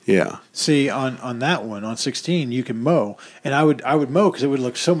really? Yeah. See on that one on 16 you can mow and I would mow because it would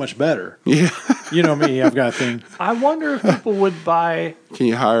look so much better. Yeah. You know me, I've got a thing. I wonder if people would buy Can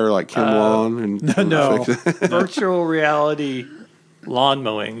you hire like Kim Lawn and no. fix it? virtual reality lawn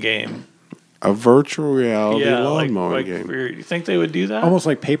mowing game. A virtual reality lawn like, mowing like game? You think they would do that? Almost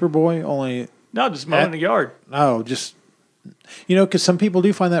like Paperboy, only No, just mowing the yard. just because some people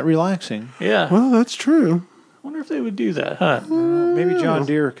do find that relaxing. Yeah. Well, that's true. I wonder if they would do that, huh? Maybe John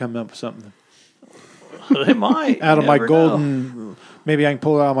Deere come up with something They might. out of You my never golden. Maybe I can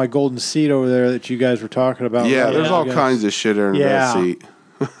pull out my golden seat over there that you guys were talking about. Yeah, earlier. there's all You guys- kinds of shit under Yeah. that seat.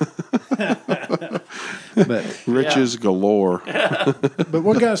 But Riches galore. but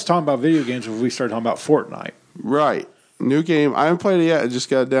what got us talking about video games when we started talking about Fortnite? Right. New game. I haven't played it yet. I just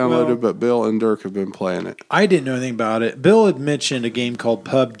got it downloaded, Well- but Bill and Dirk have been playing it. I didn't know anything about it. Bill had mentioned a game called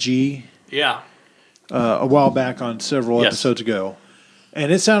PUBG Yeah. a while back on several Yes. episodes ago,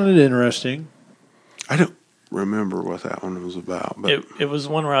 and it sounded interesting. I don't remember what that one was about, but It was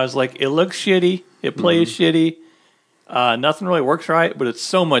one where I was like, it looks shitty, it plays shitty, nothing really works right, but it's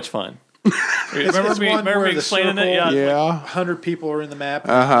so much fun. remember me explaining it? Yeah. yeah. 100 people are in the map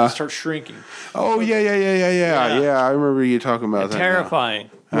and Uh-huh. it starts shrinking. Oh yeah. Yeah. I remember you talking about that. now.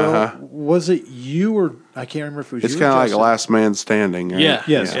 Terrifying. Well, was it you or I can't remember if it was It's you kind or of like Justin, Last Man Standing. Right? Yeah.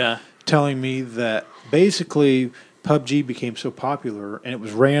 Yes. Yeah. telling me that basically PUBG became so popular and it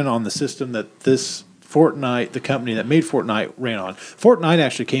was ran on the system that this Fortnite, the company that made Fortnite, ran on. Fortnite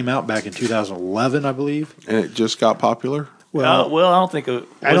actually came out back in 2011, I believe. And it just got popular. Well, I don't think it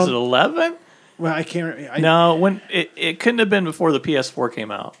was it 11? Well, I can't. No, when it couldn't have been before the PS4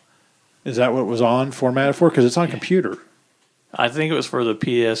 came out. Is that what it was on formatted for? Because it's on computer. I think it was for the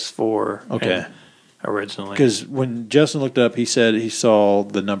PS4. Okay. Originally, Because when Justin looked up, he said he saw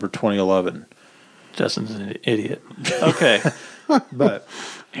the number 2011. Justin's an idiot. Okay, But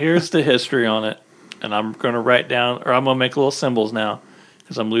here's the history on it, and I'm going to write down, or I'm going to make little symbols now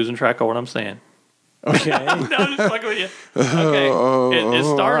because I'm losing track of what I'm saying. okay, No, I'm just fucking with you. Okay, it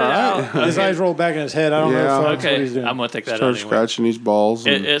started out. his okay. eyes rolled back in his head. I don't know Yeah. if that's what Okay, he's doing. I'm going to take that Start out anyway. scratching these balls.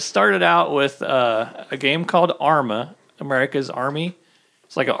 And, It started out with a game called Arma, America's Army.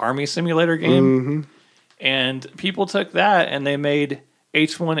 It's like an army simulator game. And people took that and they made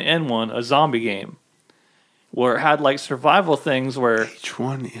H1N1, a zombie game, where it had like survival things where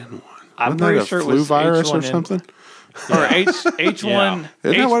H1N1. I'm Wasn't pretty that a sure it flu was virus or H1N1. something? or H1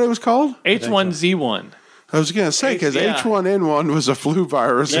 Isn't that what it was called? H1Z1. I was going to say, because Yeah. H1N1 was a flu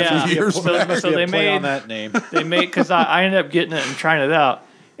virus Yeah. a few years So- back. so Yeah, they play on made that name. because I ended up getting it and trying it out,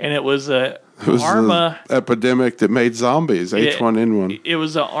 and it was a It was Arma. the epidemic that made zombies, H1N1. It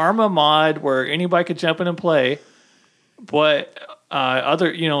was an Arma mod where anybody could jump in and play, but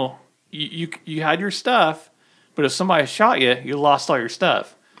you had your stuff, but if somebody shot you, you lost all your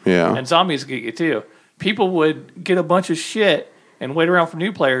stuff, Yeah. and zombies get you too. People would get a bunch of shit and wait around for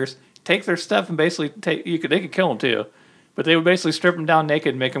new players, take their stuff, and basically they could kill them too, but they would basically strip them down naked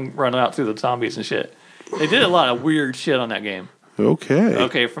and make them run out through the zombies and shit. They did a lot of weird shit on that game. Okay.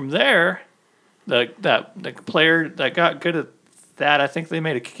 Okay, from there, the player that got good at that, I think they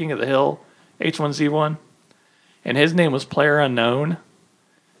made a King of the Hill H1Z1, and his name was Player Unknown.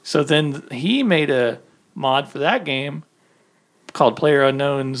 So then he made a mod for that game called Player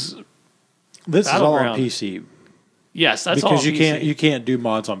Unknown's. This is all on Battleground. PC. Yes, that's all because PC. you can't do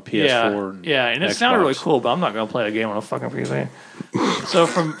mods on PS4. Yeah, and yeah, and it Xbox. sounded really cool, but I'm not going to play a game on a fucking PC. So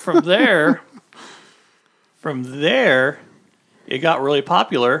from there, it got really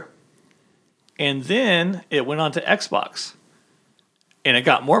popular, and then it went on to Xbox, and it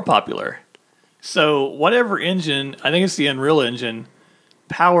got more popular. So whatever engine, I think it's the Unreal Engine,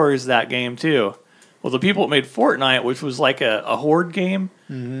 powers that game too. Well, the people that made Fortnite, which was like a horde game,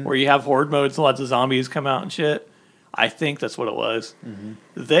 where you have horde modes and lots of zombies come out and shit. I think that's what it was.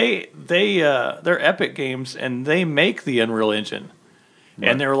 They're Epic Games, and they make the Unreal Engine. Right.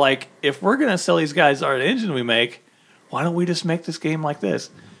 And they're like, if we're going to sell these guys our engine we make, why don't we just make this game like this?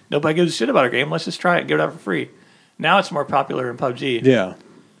 Nobody gives a shit about our game. Let's just try it and give it out for free. Now it's more popular in PUBG. Yeah.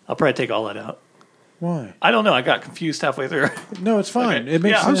 I'll probably take all that out. Why? I don't know. I got confused halfway through. No, it's fine. Okay. It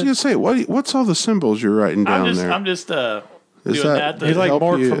makes Yeah. I was sense. going to say, what's all the symbols you're writing down there? I'm just Is doing that that- to He's like help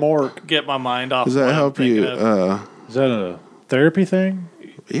Mork you- from Mork. get my mind off. Does what that I'm help thinking you? of. Is that a therapy thing?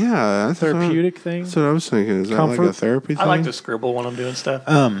 Yeah, that's Therapeutic thing? That's what I was thinking. Is that like a Comfort? therapy thing? I like to scribble when I'm doing stuff.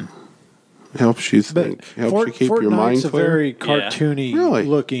 Helps you But think. Helps you keep your Fortnite's mind a clear. very cartoony Really?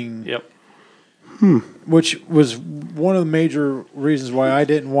 looking, Yep. which was one of the major reasons why I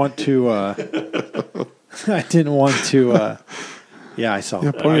didn't want to. I didn't want to. Yeah, I saw. Yeah,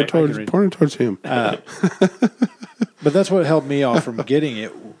 it. point it towards him. But that's what held me off from getting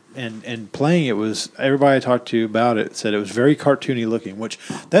it and playing it. Was everybody I talked to about it said it was very cartoony looking, which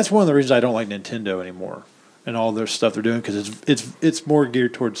that's one of the reasons I don't like Nintendo anymore and all their stuff they're doing, because it's more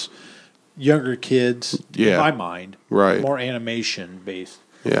geared towards younger kids. In Yeah. my mind, Right. more animation based.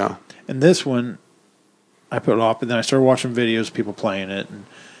 Yeah. And this one, I put it off, and then I started watching videos of people playing it, and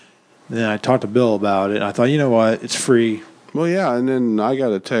then I talked to Bill about it. And I thought, you know what, it's free. Well, yeah, and then I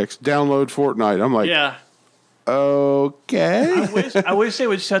got a text, download Fortnite. I'm like, Yeah. okay. I wish they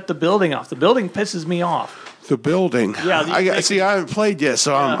would shut the building off. The building pisses me off. The building. Yeah, I haven't played yet,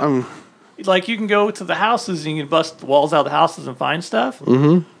 so I'm Like, you can go to the houses and you can bust the walls out of the houses and find stuff.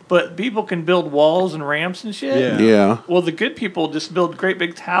 Mm-hmm. But people can build walls and ramps and shit. Yeah. yeah. Well, the good people just build great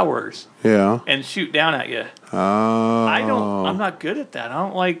big towers Yeah. and shoot down at you. Oh. I'm not good at that. I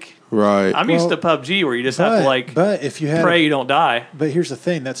don't like. Right. I'm used to PUBG where you just have to like but if you had pray you don't die. But here's the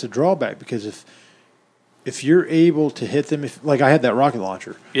thing, that's a drawback, because if you're able to hit them, if like I had that rocket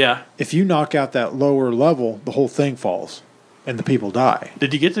launcher, Yeah. if you knock out that lower level, the whole thing falls and the people die.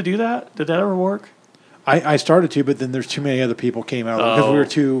 Did you get to do that? Did that ever work? I started to, but then there's too many other people came out because we Oh. were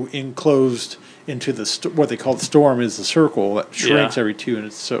too enclosed into the what they call the storm is the circle that shrinks Yeah. every 2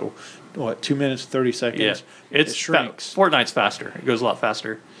 minutes. So 2 minutes 30 seconds? Yeah. It shrinks. Fortnite's faster. It goes a lot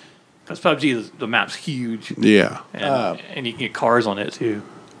faster. Because PUBG, the map's huge. Yeah. And you can get cars on it too,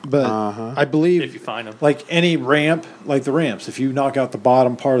 But I believe if you find them. like any ramp, like the ramps, if you knock out the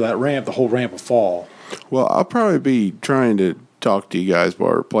bottom part of that ramp, the whole ramp will fall. Well, I'll probably be trying to talk to you guys while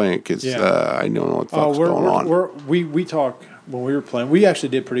we're playing because Yeah. I don't know what the fuck's going on. We talk when we were playing. We actually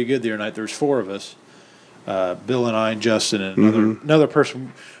did pretty good the other night. There's 4 of us, Bill and I and Justin and another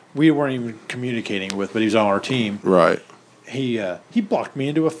person we weren't even communicating with, but he was on our team. Right. He blocked me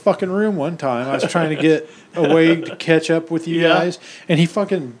into a fucking room one time. I was trying to get away to catch up with you Yeah. guys, and he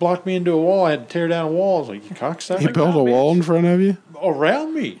fucking blocked me into a wall. I had to tear down a wall. I was like, you cocksucker. He built a wall in front of you?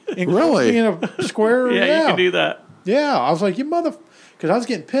 around me. Really? Me in a square. Yeah, you can do that. Yeah, I was like, you mother... Because I was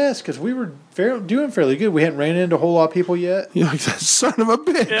getting pissed because we were doing fairly good. We hadn't ran into a whole lot of people yet. You're like, that son of a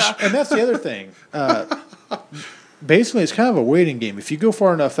bitch. Yeah. And that's the other thing. Basically, it's kind of a waiting game. If you go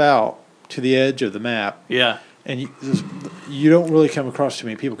far enough out to the edge of the map, Yeah. and you don't really come across too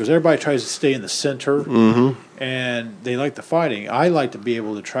many people because everybody tries to stay in the center, and they like the fighting. I like to be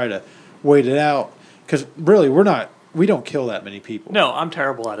able to try to wait it out because really we don't kill that many people. No, I'm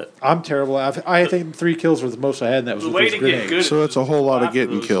terrible at it. I'm terrible. I think 3 kills was the most I had, and that was The with way those to grenades. get good. So that's a whole lot of after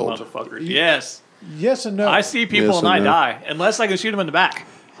getting those killed. motherfuckers. Yes. Yes and no. I see people Yes and and I no. die unless I can shoot them in the back.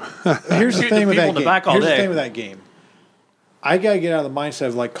 Here's the Shooting thing with people that in the game. back all Here's the day. thing with that game. I gotta get out of the mindset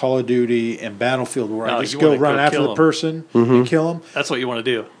of like Call of Duty and Battlefield where No, I just you go wanna run go after kill the 'em. person Mm-hmm. and kill them. That's what you want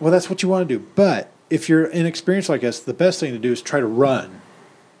to do. Well, that's what you want to do. But if you're inexperienced like us, the best thing to do is try to run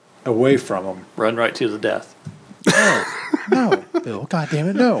away from them. Run right to the death. No, Bill. God damn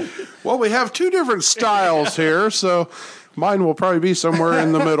it, no. Well, we have 2 different styles here, so mine will probably be somewhere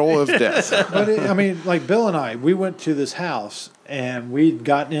in the middle of death. But I mean, like Bill and I, we went to this house and we'd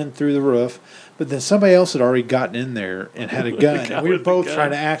gotten in through the roof, but then somebody else had already gotten in there and had a gun, and we were with the both gun.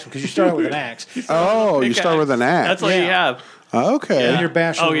 trying to axe because you start out with an axe. Oh, you start with an axe. That's all you Yeah. have. Okay. And you're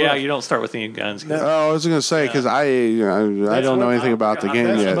bashing. Oh, yeah, rough. you don't start with any guns. Oh, I was going to say, because I don't know anything about the game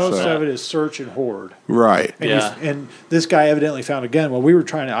That's yet. most So. of it is search and hoard. Right. And, Yeah. and this guy evidently found a gun. Well,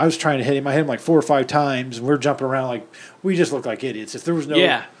 I was trying to hit him. I hit him like 4 or 5 times, and we were jumping around like we just looked like idiots. If there was no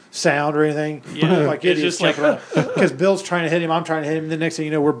Yeah. sound or anything, we Yeah. looked like It's idiots just jumping around. Because Bill's trying to hit him, I'm trying to hit him. The next thing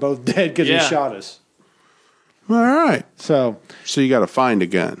you know, we're both dead because Yeah. he shot us. All right. So So you got to find a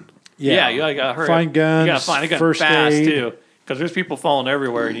gun. Yeah, you gotta hurry. Find up. guns, You gotta find a gun first fast aid. too, because there's people falling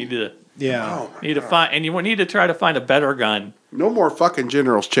everywhere. And you need to find, and you need to try to find a better gun, No more fucking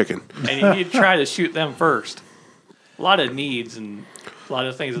General's chicken. and you need to try to shoot them first. A lot of needs and a lot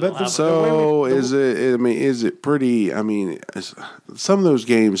of things. But That So is it? I mean, is it pretty? I mean, some of those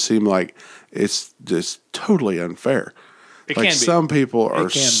games seem like it's just totally unfair. it Like can be. some people are can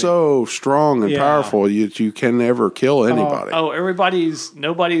be. so strong and Yeah. powerful, you can never kill anybody. Oh,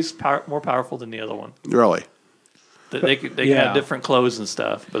 nobody's more powerful than the other one. Really? They can Yeah. have different clothes and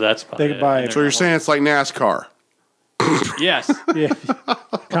stuff, but that's about They it. could buy- And So you're saying it's like NASCAR? yes, yeah,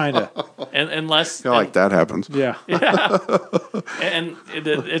 kind of. and unless I feel like that happens. Yeah.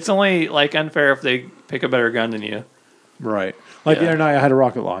 it's only like unfair if they pick a better gun than you. Right. Like the Yeah. other night, I had a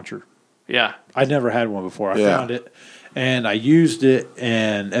rocket launcher. Yeah, I'd never had one before. I Yeah. found it, and I used it,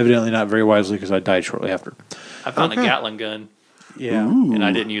 and evidently not very wisely because I died shortly after. I found a Gatling gun, Yeah. and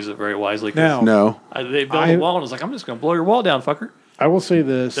I didn't use it very wisely. 'cause Now, No. they built a wall, and I was like, I'm just going to blow your wall down, fucker. I will say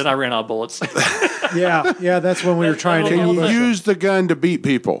this. Then I ran out of bullets. Yeah, that's when we were trying to. Can Can you Listen. use the gun to beat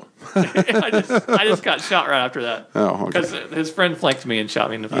people? I just got shot right after that. Oh, Because okay. his friend flanked me and shot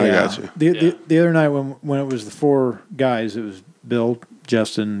me in the face. I got you. The other night when it was the 4 guys, it was Bill,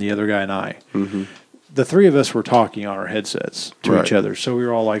 Justin, the other guy, and I. Mm-hmm. The 3 of us were talking on our headsets to Right. each other, so we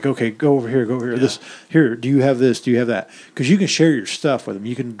were all like, "Okay, go over here, go over here. This here. Do you have this? Do you have that?" Because you can share your stuff with them.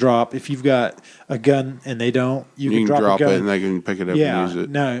 You can drop if you've got a gun and they don't. You You can drop a gun. it and they can pick it up Yeah. and use it.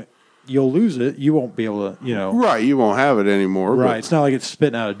 Now you'll lose it. You won't be able to. Right, you won't have it anymore. Right. It's not like it's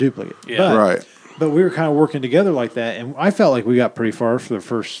spitting out a duplicate. Yeah. But, But, right. But we were kind of working together like that, and I felt like we got pretty far for the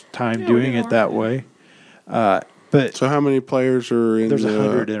first time Yeah, doing we it are. that way. But So how many players are in there's the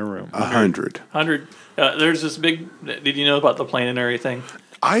 100 in a room. 100. 100. There's this big. Did you know about the planetary thing?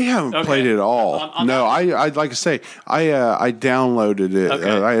 I haven't Okay. played it all. On No, that- I'd like to say I downloaded it. Okay.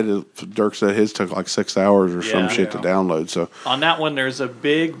 I had to, Dirk said his took like 6 hours or some Yeah. shit to download. So On that one, there's a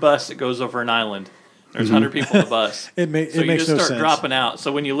big bus that goes over an island. There's Mm-hmm. 100 people on the bus. It so you makes just no start sense. dropping out.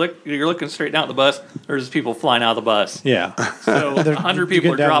 So when you're looking straight down at the bus, there's people flying out of the bus. Yeah. So 100 you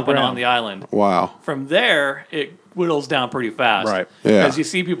people get are down to the dropping on ground. the island. wow. From there, it whittles down pretty fast. Right. Yeah. Because you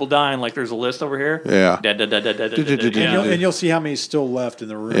see people dying, like there's a list over here. Yeah. Dead, dead, dead, dead, dead, dead, Did- dead, did- dead. did- And you'll see how many's still left in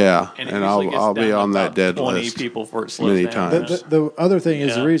the room. Yeah, And it and usually gets I'll be down on to that about dead 20 list. people before it slows many down. times. The other thing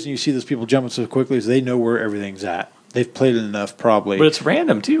is Yeah. the reason you see those people jumping so quickly is they know where everything's at. They've played it enough, probably. But it's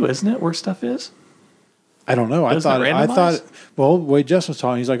random too, isn't it? Where stuff is. I don't know. Doesn't it I thought. randomize? Well, the way Justin was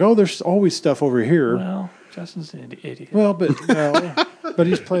talking, he's like, "Oh, there's always stuff over here." Well, Justin's an idiot. Well, but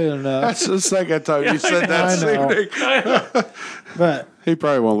he's played enough. That's the second time you said that. I know. Evening. But He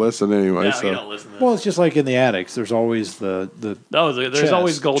probably won't listen anyway. No, so you don't listen to that. well, it's just like in the attics. There's always the. No, there's chest,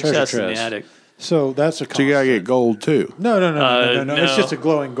 always gold treasure chests in the chest. attic. So that's a. So you gotta get gold too. No. no. It's just a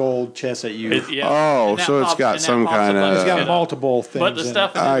glowing gold chest that you. Yeah. Oh, And that so it's pops- got and that some pops a kind bunch of- It's got shit up. multiple things. But the in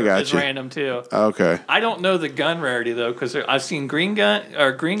stuff it. in I there got is you. random too. Okay. I don't know the gun rarity though, because I've seen green glowing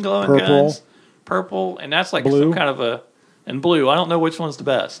Purple. guns, purple, and that's like Blue. some kind of a and blue. I don't know which one's the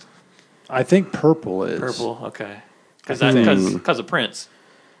best. I think purple is Purple, okay, because of Prince.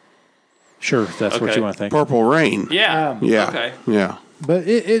 Sure, if that's what Okay. you want to think. Purple Rain. Yeah, Yeah. okay. Yeah. But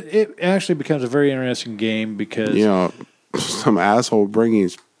it actually becomes a very interesting game because You know, some asshole bringing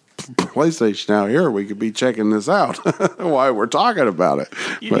his PlayStation out here. We could be checking this out while we're talking about it.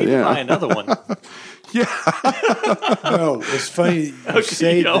 You But need to yeah. buy another one. no, it's funny you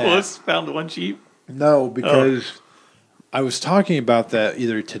say you that. almost found one cheap. No, because I was talking about that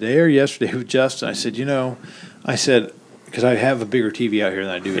either today or yesterday with Justin. I said, because I have a bigger TV out here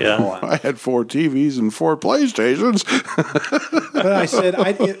than I do Yeah. at home. I had 4 TVs and 4 PlayStations. But I said,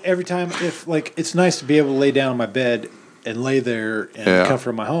 every time, if like, it's nice to be able to lay down on my bed and lay there in the Yeah.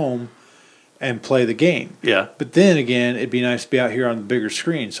 comfort of my home and play the game. Yeah, But then again, it'd be nice to be out here on the bigger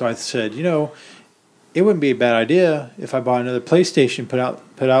screen. So I said, it wouldn't be a bad idea if I bought another PlayStation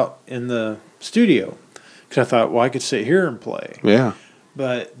put out in the studio. Because I thought, well, I could sit here and play. Yeah.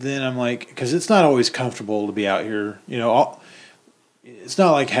 But then I'm like, because it's not always comfortable to be out here. It's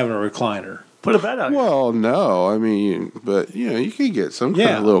not like having a recliner. put a bed out. Well, no. I mean, but, you can get some kind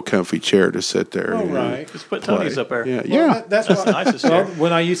Yeah. of little comfy chair to sit there. Oh, and right. Just put play. Tony's up there. Yeah. Well, Yeah. that's That's what, nice as well, shit.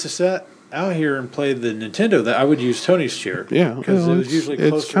 when I used to set, out here and play the Nintendo, that I would use Tony's chair. Yeah, because well, it was usually it's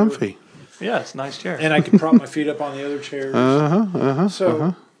closer. comfy. Yeah, it's a nice chair. And I could prop my feet up on the other chairs.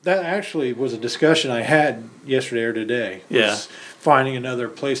 So that actually was a discussion I had yesterday or today. Yeah. Was finding another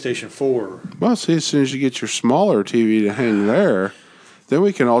PlayStation 4. Well, see, as soon as you get your smaller TV to hang there, then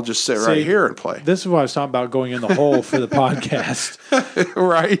we can all just sit right here and play. This is what I was talking about, going in the hole for the podcast.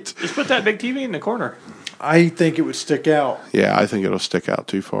 Right. Just put that big TV in the corner. I think it would stick out. Yeah, I think it'll stick out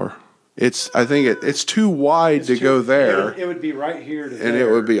too far. I think it's too wide to go there, It would be right here to and it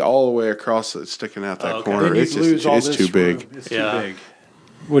would be all the way across it, sticking out that corner. Then It's you'd lose all it's this too big. room. It's Yeah. too big.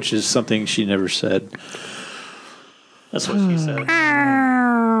 Which is something she never said. That's what she said. You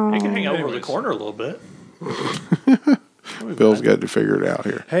can hang over the corner a little bit. Bill's got to figure it out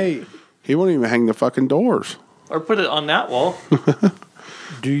here. Hey, He won't even hang the fucking doors. Or put it on that wall.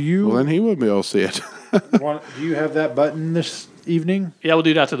 do you Well, then he wouldn't be able to see it. do you have that button this evening? Yeah, we'll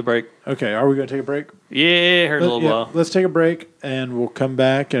do that to the break. Okay, are we going to take a break? Yeah, heard a little while. Let's take a break, and we'll come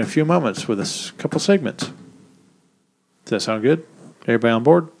back in a few moments with a couple segments. Does that sound good? Everybody on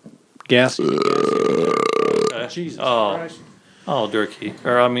board? Gassy. Jesus Christ. Oh, Durkee.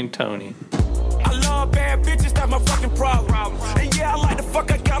 Or, I mean, Tony. I love bad bitches, that's my fucking problem. And yeah, I like the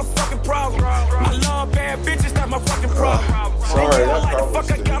fuck, I got a fucking problem. I love bad bitches, that's my fucking problem. Sorry, I that like the probably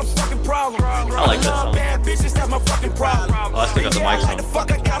fuck, I got a fucking problem. I like that song. Bad bitches, that's my fucking problem. Oh, I still got the Yeah, I mic like the on.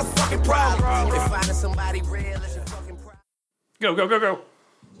 fuck, I got a fucking problem. If finding somebody real is a fucking problem. Go, go, go, go.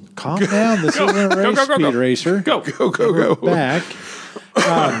 Calm down. This isn't a race, go, go, Speed go. Racer. Go. Go. Back.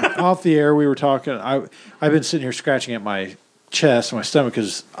 Off the air, we were talking. I've been sitting here scratching at my chest and my stomach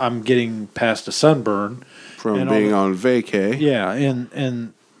because I'm getting past a sunburn. From And all being the- on vacay. Yeah,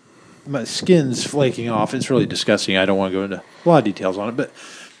 and my skin's flaking off. It's really disgusting. I don't want to go into a lot of details on it, but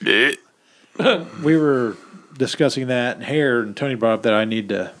we were discussing that and hair, and Tony brought up that we need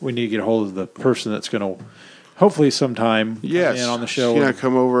to get a hold of the person that's going to hopefully sometime Yes. in on the She's show going to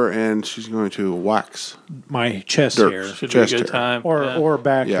come over and she's going to wax. my chest Dirt. hair Should be a Chest good hair. time. or Yeah. or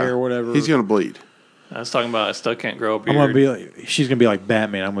back Yeah. hair, whatever. He's going to bleed. I was talking about I still can't grow a I'm beard. gonna be like, she's gonna be like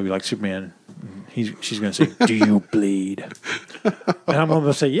Batman. I'm gonna be like Superman. She's gonna say, "Do you bleed?" And I'm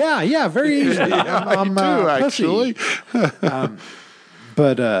gonna say, "Yeah, very easily." I'm actually. pussy.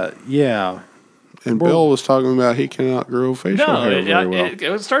 But yeah, And Bill was talking about he cannot grow facial No, hair very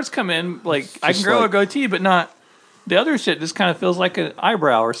well. it starts coming in like I Just can grow like- a goatee, but not the other shit. Just kind of feels like an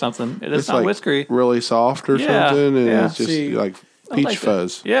eyebrow or something. It's not like whiskery. really soft or Yeah, something, and yeah. it's just See, like I peach like that.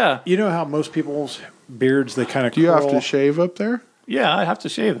 fuzz. Yeah, you know how most people's beards they kind of Do you have to shave up there? yeah. I have to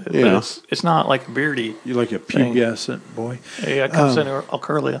shave it, Yeah. but it's not like a beardy. You like a Thing. pubescent boy. Yeah, it comes in. I'll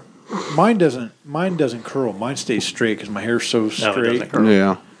curl you. Mine doesn't curl. Mine stays straight because my hair's so No, it straight, doesn't curl.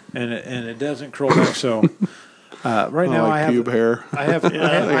 Yeah. and it doesn't curl back. So right now like I have pube hair. I have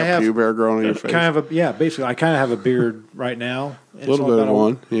I have pube hair growing on your face. kind of basically I kind of have a beard right now. a little bit of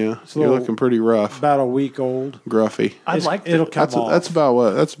one. Yeah. a You're little- looking pretty rough, about a week old. gruffy. I'd like it'll to. come That's off. that's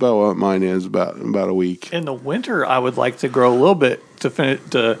about what mine is about a week. In the winter, I would like to grow a little bit to finish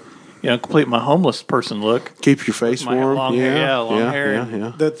to, complete my homeless person look. Keep your face My warm. long hair, yeah, long hair Yeah, and-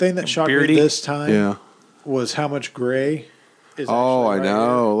 yeah. The thing that shocked Beardy. me this time Yeah. was how much gray is Oh, I actually right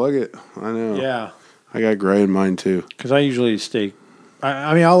know. Look at. I know. here. Yeah, I got gray in mine too. because I usually stay.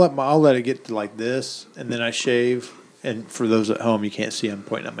 I mean, I'll let it get to like this, and then I shave. And for those at home, you can't see I'm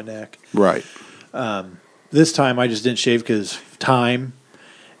pointing at my neck. Right. This time, I just didn't shave because time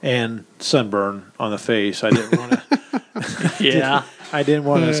and sunburn on the face. I didn't want to. Yeah, I didn't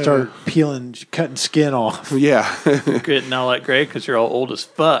want to start cutting skin off. Yeah. getting all that gray because you're all old as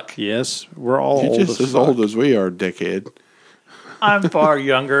fuck. Yes, we're all You're old just as as fuck. old as we are, dickhead. I'm far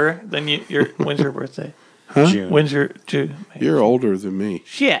younger than you. When's your birthday? June. When's your June? You're older than me.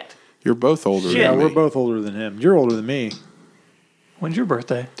 Shit. You're both older Shit. Yeah, than we're me. both older than him. You're older than me. When's your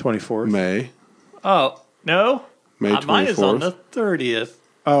birthday? 24th. May. Oh no, May mine is on 24th. the 30th.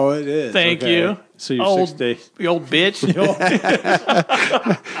 Oh, it is. Thank Okay. you. So you're Old- 6 days. You old bitch.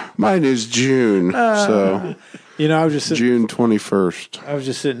 Mine is June. So You know, I was just June 21st. I was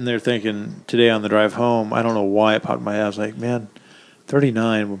just sitting there thinking today on the drive home. I don't know why it popped in my head. I was like, man,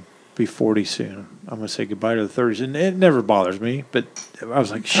 39 will be 40 soon. I'm gonna say goodbye to the 30s, and it never bothers me. But I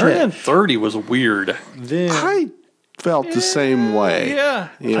was like, Turning shit. 30 was weird. Then I felt the same way. Yeah.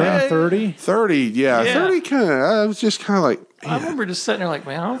 Yeah. I'm 30. 30, yeah. Yeah. 30 kind of, I was just kind of like, I remember just sitting there like,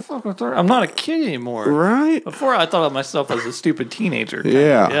 man, I don't fuck with 30. I'm not a kid anymore. right? Before I thought of myself as a stupid teenager.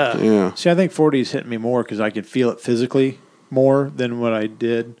 Yeah. Yeah. See, I think 40 is hitting me more because I could feel it physically more than what I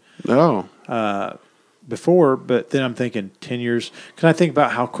did Oh, before. But then I'm thinking 10 years because I think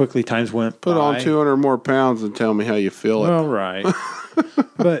about how quickly times went. put by. on 200 more pounds and tell me how you feel it. Well, right.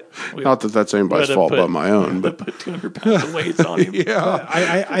 But Not that that's anybody's But, fault put- but my own. But Put 200 pounds of weights on him. yeah.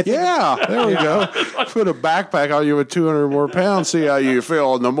 I think Yeah, there we go. Put a backpack on you with 200 more pounds. See how you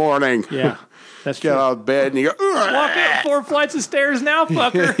feel in the morning. yeah, that's Get true. out of bed and you go, Walk up 4 flights of stairs now,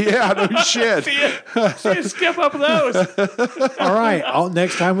 fucker. yeah, no shit. See you skip up those. All right,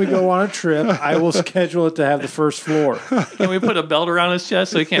 next time we go on a trip, I will schedule it to have the first floor. Can we put a belt around his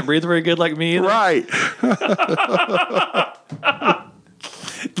chest so he can't breathe very good like me either? Right.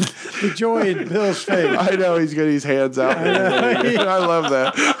 The joy in Bill's face. I know he's got his hands out. I love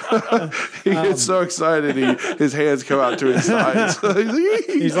that. He gets so excited, his hands come out to his sides.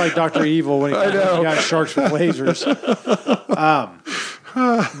 He's like Dr. Evil when he got sharks with lasers.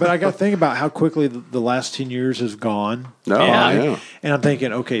 But I got to think about how quickly the last 10 years has gone. No, Yeah. I know. And I'm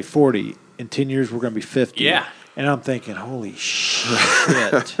thinking, okay, 40. In 10 years, we're going to be 50. Yeah. And I'm thinking, holy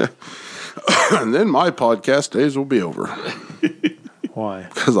shit. And then my podcast days will be over Why?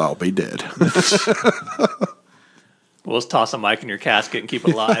 because I'll be dead. We'll just toss a mic in your casket and keep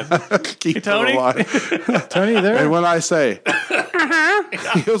it alive. Keep it Tony? alive. Tony, there? And when I say,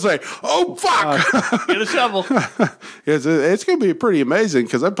 he'll say, "Oh fuck!" Get a shovel. It's going to be pretty amazing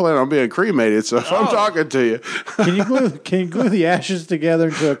because I plan on being cremated. So if I'm talking to you, Can you glue the ashes together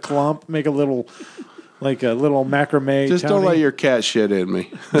into a clump, make a little macrame? just don't Tony? let your cat shit in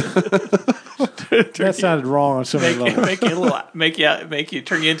me. That sounded wrong on so many levels. make you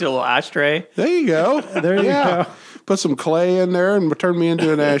turn you into a little ashtray. There you go. There you go. Put some clay in there and turn me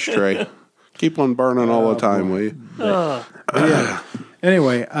into an ashtray. Keep on burning all the time, will you? Yeah.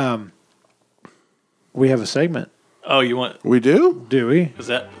 Anyway, we have a segment. Oh, you want? We do? Do we? Is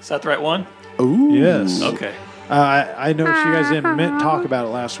that the right one? Ooh. Yes. Okay. I noticed you guys didn't talk about it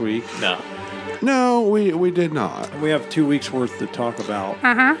last week. No. No, we did not. We have 2 weeks worth to talk about.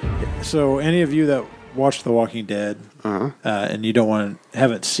 So, any of you that watch The Walking Dead and you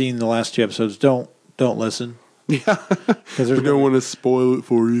haven't seen the last 2 episodes, don't listen. Yeah. Because I don't want to spoil it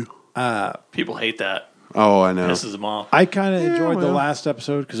for you. People hate that. Oh, I know. Pisses them off. I kind of enjoyed the well. last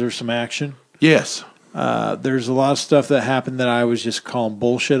episode because there's some action. Yes. There's a lot of stuff that happened that I was just calling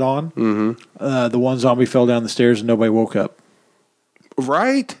bullshit on. Mm-hmm. The one zombie fell down the stairs and nobody woke up.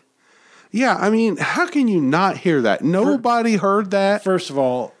 Right? Yeah, I mean, how can you not hear that? Nobody heard that. First of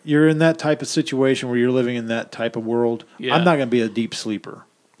all, you're in that type of situation where you're living in that type of world. Yeah. I'm not going to be a deep sleeper.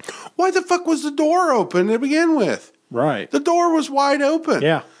 Why the fuck was the door open to begin with? Right. The door was wide open.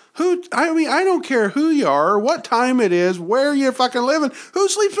 Yeah. I mean, I don't care who you are, what time it is, where you're fucking living. Who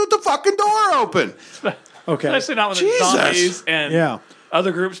sleeps with the fucking door open? Okay. Especially not when there's Jesus. zombies and Yeah.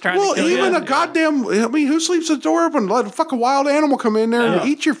 other groups trying Well, to kill even you. a goddamn, I mean, who sleeps with the door open? Let a fucking wild animal come in there and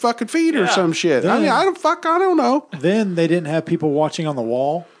eat your fucking feet or Yeah. some shit. I mean, I don't know. Then they didn't have people watching on the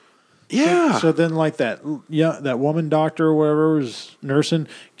wall. Yeah. So then, like that woman doctor or whatever was nursing,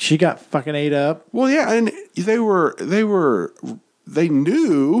 she got fucking ate up. Well, yeah, and they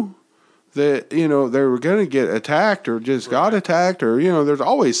knew that, you know, they were going to get attacked or just got attacked or, you know, there's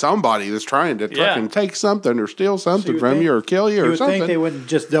always somebody that's trying to fucking take something or steal something from you or kill you You or would something. think they wouldn't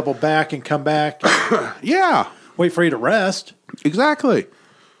just double back and come back, Yeah, wait for you to rest. exactly.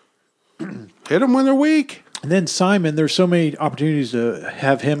 Hit them when they're weak. And then Simon, there's so many opportunities to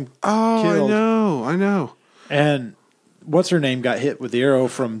have him Oh, killed. I know. And what's her name got hit with the arrow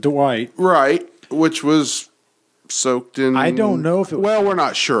from Dwight. Right, which was soaked in. I don't know if it was. Well, we're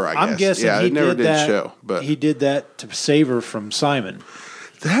not sure, I guess. I'm guessing yeah, he it never did that. show. But he did that to save her from Simon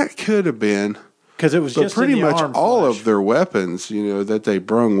that could have been. because it was But just pretty in the much arm all flesh. of their weapons, you know, that they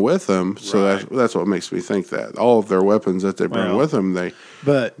brung with them. So that's what makes me think that all of their weapons that they bring Well, with them, they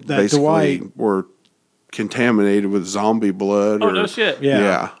But that basically Dwight, were contaminated with zombie blood. Oh, or, no shit.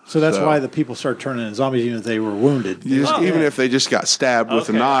 yeah. So that's why the people started turning into zombies, even if they were wounded. even if they just got stabbed with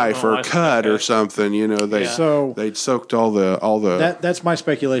a Okay. knife Oh, or I see. cut or Okay. something, you know, they So- they'd soaked all the. That's my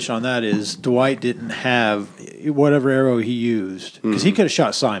speculation on that is Dwight didn't have whatever arrow he used because he could have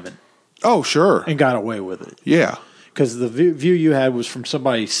shot Simon Oh, sure, and got away with it yeah. because the view you had was from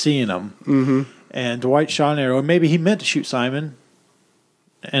somebody seeing him, and Dwight shot an arrow. And maybe he meant to shoot Simon,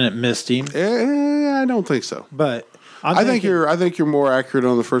 and it missed him. I don't think so. But I think you're more accurate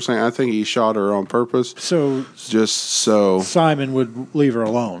on the first thing. I think he shot her on purpose, so just so Simon would leave her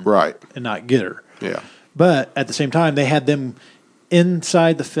alone, right. and not get her. Yeah, But at the same time, they had them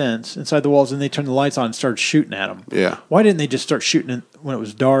inside the fence, inside the walls, and they turned the lights on and started shooting at them. yeah, Why didn't they just start shooting it when it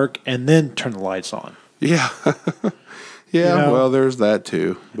was dark and then turn the lights on? yeah, yeah. You know? Well, there's that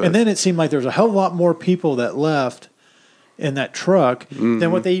too. But And then it seemed like there was a hell of a lot more people that left in that truck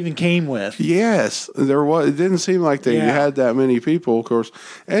than what they even came with. yes, there was. It didn't seem like they Yeah. had that many people, of course.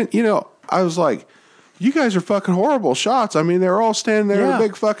 And you know, I was like, you guys are fucking horrible shots. I mean, they're all standing there in Yeah. a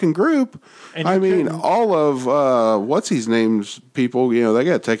big fucking group. And I you mean, couldn't- all of what's his name's people, you know, they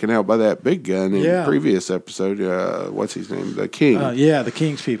got taken out by that big gun in Yeah. the previous episode. What's his name? The king. Yeah, the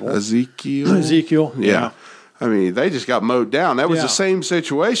King's people. Ezekiel. Ezekiel. Yeah. I mean, they just got mowed down. That was Yeah. the same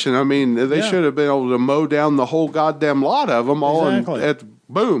situation. I mean, they Yeah. should have been able to mow down the whole goddamn lot of them all Exactly. at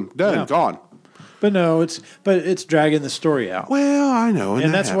boom, done, Yeah. gone. But no, it's dragging the story out. Well, I know, And they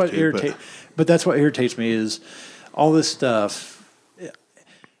that's have what to, irritates. But that's what irritates me is all this stuff.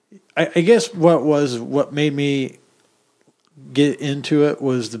 I guess what made me get into it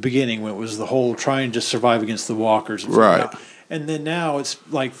was the beginning when it was the whole trying to just survive against the walkers, and Right. stuff. And then now it's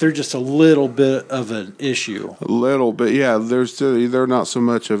like they're just a little bit of an issue. A little bit, yeah. They're not so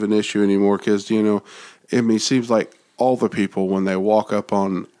much of an issue anymore because I mean, it seems like all the people when they walk up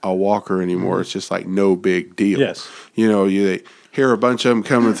on a walker anymore, it's just like no big deal. Yes. You hear a bunch of them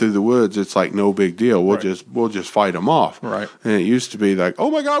coming through the woods, it's like no big deal. We'll just fight them off. Right. And it used to be like, oh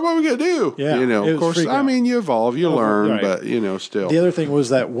my God, what are we gonna do? Yeah, it of was course. freak I out. mean, you evolve, you learn, right. but still. The other thing was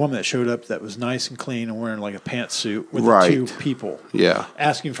that woman that showed up that was nice and clean and wearing like a pantsuit with Right. the two people Yeah.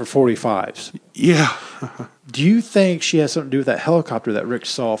 asking for 45s. Yeah. Do you think she has something to do with that helicopter that Rick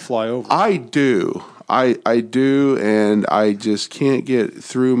saw fly over? I do. I do, and I just can't get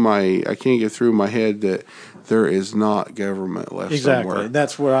through my head that there is not government left Exactly. somewhere.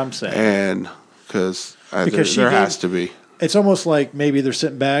 That's what I'm saying. And because Because there she has gave- to be. It's almost like maybe they're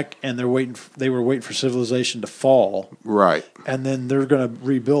sitting back and they were waiting for civilization to fall, Right. and then they're going to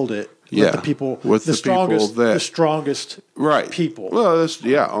rebuild it. Yeah. The people With the the people strongest, that- the strongest Right. people. Well, that's,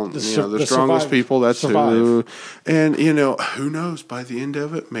 the the strongest strongest people, that's survive. who. And, who knows, by the end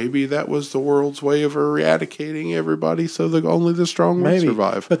of it, maybe that was the world's way of eradicating everybody so that only the strong would Maybe.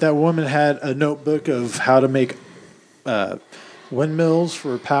 survive. But that woman had a notebook of how to make windmills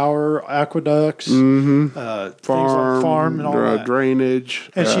for power, aqueducts, things like farm and all that. drainage.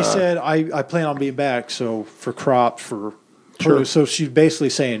 And she said, I plan on being back, so for crops, for produce. So she's basically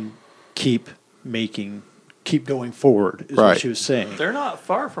saying, keep going forward, is Right. what she was saying. They're not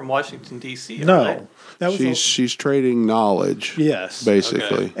far from Washington, D.C., are No. they? That was she's trading knowledge. yes.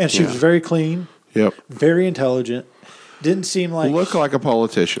 Basically. Okay. And she was very clean, Yep. very intelligent. Didn't seem like Look like a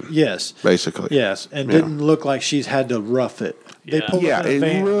politician. yes. Basically. Yes. And Yeah. didn't look like she's had to rough it. They Yeah. pulled Yeah, up in a it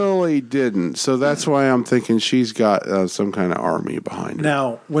van. really didn't. So that's why I'm thinking she's got some kind of army behind her.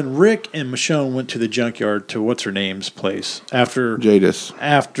 Now, when Rick and Michonne went to the junkyard to what's her name's place after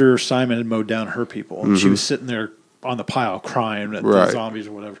Simon had mowed down her people, and she was sitting there on the pile crying at the Right. zombies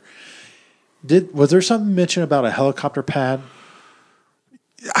or whatever. Was there something mentioned about a helicopter pad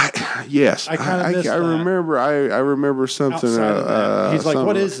Yes, I kinda missed I that. remember. I remember something. outside of that? He's like,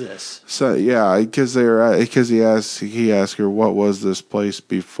 "What something- is this?" So yeah, because he asked her what was this place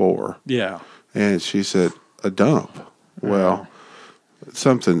before, Yeah, and she said a dump. Well,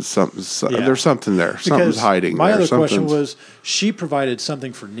 something. Yeah. There's something there. Something's hiding. My there. other question Something's- was, she provided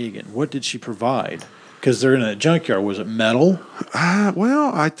something for Negan. What did she provide? Because they're in a junkyard. Was it metal?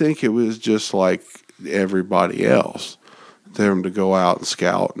 well, I think it was just like everybody else. Them to go out and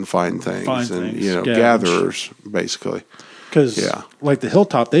scout and find things, and scavenge. gatherers basically. Because Yeah. like the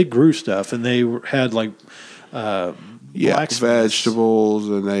Hilltop, they grew stuff and they had like Yeah, blacksmiths. vegetables,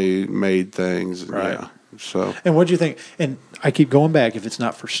 and they made things. And Right. Yeah, so And what do you think? And I keep going back. If it's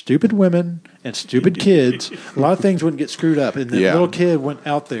not for stupid women and stupid kids, a lot of things wouldn't get screwed up. And the Yeah. little kid went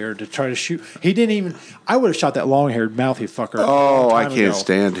out there to try to shoot. He didn't even. I would have shot that long-haired mouthy fucker. a oh, long I time can't ago.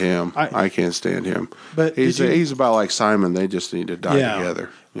 stand him. I- I can't stand him. But he's did you- he's about like Simon. They just need to die Yeah. together.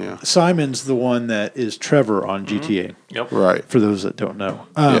 Yeah, Simon's the one that is Trevor on GTA. Yep. right. For those that don't know,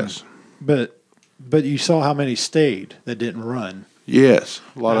 Yes, But you saw how many stayed that didn't run. yes.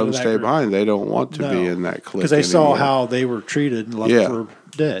 A lot Out of of them that stay group. behind. They don't want to be in that clique because they saw anymore. how they were treated and left Yeah. for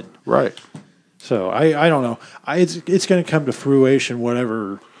dead. Right. So I don't know. It's going to come to fruition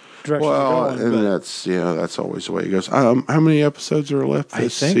whatever direction Well, we're going. and But that's always the way it goes. How many episodes are left I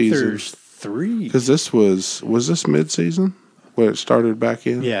this think season? there's 3. Because this was this mid season when it started back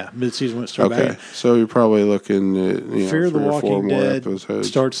in. Yeah, mid-season when it started Okay, back. so you're probably looking at Fear of the 3 or 4 Walking more Dead episodes.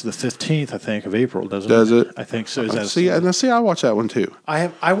 starts the 15th, I think, of April, doesn't Does it? I think so. Is that See, I watch that one too.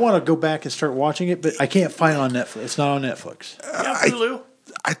 I want to go back and start watching it, but I can't find it on Netflix. It's not on Netflix. Yeah, Hulu.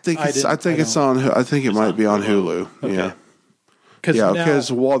 I think I it's. didn't- I think I it's on. I think it might be on Hulu. Okay. Yeah, Cause yeah. now- Because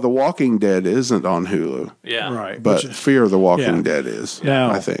The Walking Dead isn't on Hulu, Yeah. right, but which is- Fear of the Walking yeah. Dead is.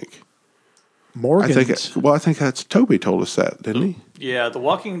 Now, I think. Morgan's. I think that's Toby told us that, didn't he? Yeah, The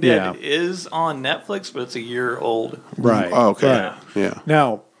Walking Dead Yeah. is on Netflix, but it's a year old. right. Oh, okay. Right. Yeah.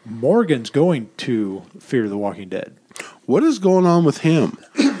 Now Morgan's going to Fear of the Walking Dead. What is going on with him?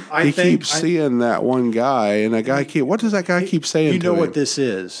 he keeps seeing that one guy, and that guy what does that guy keep saying? You know to what him? this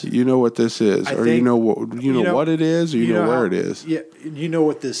is. You know what this is, or you know what what it is, or you know where it is. Yeah, you know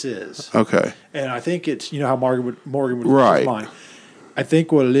what this is. Okay. And I think it's how Morgan would Right. mine. I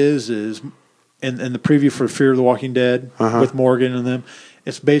think what it is in the preview for Fear of the Walking Dead with Morgan and them,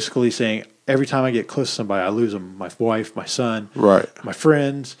 it's basically saying every time I get close to somebody, I lose them. My wife, my son, Right. my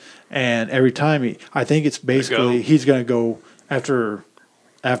friends, and every time I think it's basically he's going to go after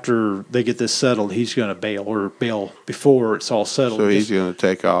they get this settled. He's going to bail before it's all settled. So he's going to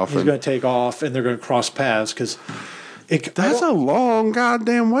take off. He's going to take off, and they're going to cross paths because. That's a long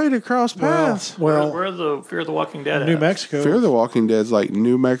goddamn way to cross paths. Well, where the Fear of the Walking Dead New at? Mexico. Fear of the Walking Dead's like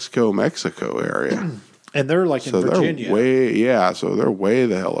New Mexico area. And they're like in Virginia. So they're way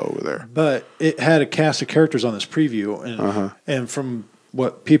the hell over there. But it had a cast of characters on this preview, and from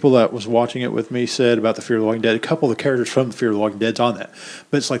what people that was watching it with me said about the Fear of the Walking Dead, a couple of the characters from the Fear of the Walking Dead's on that.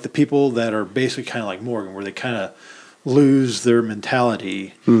 But it's like the people that are basically kind of like Morgan, where they kind of lose their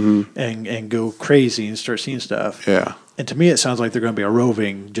mentality and go crazy and start seeing stuff. Yeah. And to me, it sounds like they're going to be a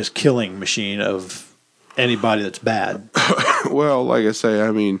roving, just killing machine of anybody that's bad. Well, like I say, I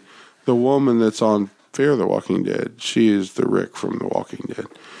mean, the woman that's on Fear of the Walking Dead, she is the Rick from The Walking Dead.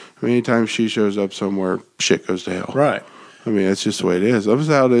 I mean, anytime she shows up somewhere, shit goes to hell. Right. I mean, that's just the way it is. That's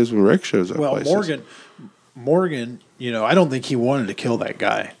how it is when Rick shows up. Well, places. Morgan, I don't think he wanted to kill that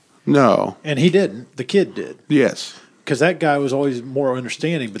guy. No. And he didn't. The kid did. Yes. Because that guy was always more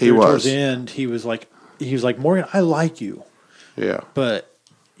understanding. But He towards was. the end, he was like, Morgan, I like you, Yeah. but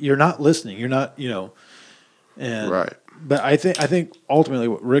you're not listening. You're not, and Right. But I think ultimately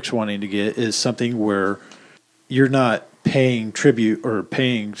what Rick's wanting to get is something where you're not paying tribute or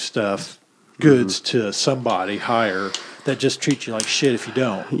paying goods to somebody higher that just treats you like shit if you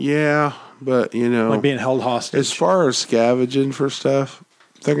don't. Yeah, but Like being held hostage. as far as scavenging for stuff,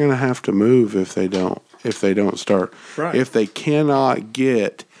 they're going to have to move if they don't start. Right. If they cannot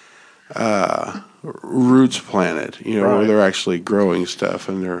get roots planted, where Right. they're actually growing stuff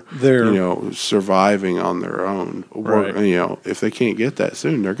and they're surviving on their own. Right. If they can't get that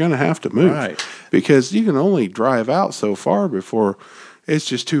soon, they're going to have to move. Right. Because you can only drive out so far before it's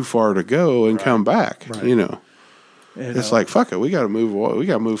just too far to go and come back. Right. It's like, fuck it, we got to move. We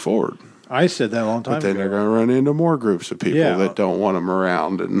got to move forward. I said that a long time But then ago. they're going to run into more groups of people that don't want them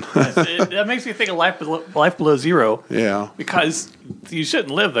around, and That makes me think of Life Below Zero. yeah, Because you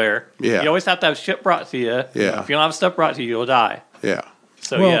shouldn't live there. Yeah. You always have to have shit brought to you. Yeah. If you don't have stuff brought to you, you'll die. yeah.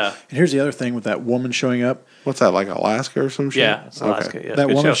 So, Well, yeah. and here's the other thing with that woman showing up. What's that, like Alaska or some shit? Yeah, it's Alaska. Yeah, That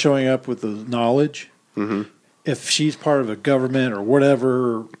good woman show. showing up with the knowledge, if she's part of a government or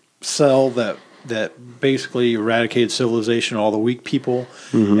whatever cell that basically eradicated civilization, all the weak people,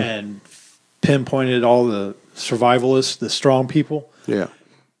 and pinpointed all the survivalists, the strong people, Yeah,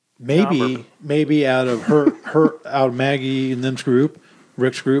 maybe out of her out of Maggie and them's group,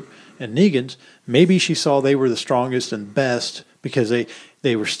 Rick's group, and Negan's, maybe she saw they were the strongest and best because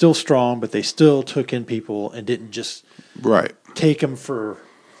they were still strong, but they still took in people and didn't just right.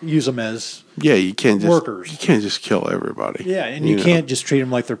 use them as Yeah, you can't just workers. You can't just kill everybody. Yeah, and you can't just treat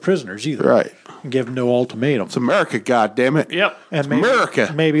them like they're prisoners either. Right. And give them no ultimatum. It's America, goddammit. Yep. And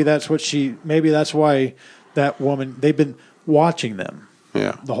America. Maybe that's why that woman. They've been watching them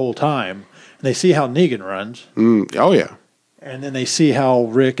Yeah. the whole time, and they see how Negan runs, Oh yeah. and then they see how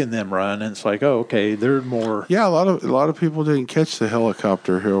Rick and them run, and it's like, oh, okay, they're more. Yeah, a lot of people didn't catch the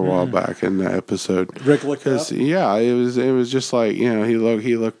helicopter here a while back in that episode. Rick looked up. Yeah, it was just like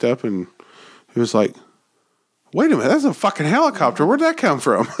he looked up and he was like, wait a minute, that's a fucking helicopter. Where'd that come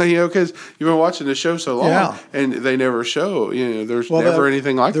from? Because you've been watching the show so long, Yeah. and they never show. There's never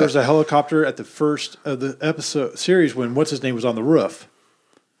anything like There was that. a helicopter at the first of the episode series when what's his name was on the roof,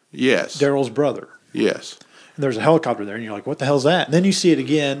 Yes, Daryl's brother. yes. And there's a helicopter there, and you're like, what the hell's that? And then you see it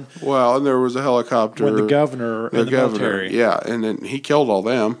again Well, and there was a helicopter when the governor and the military. Yeah, and then he killed all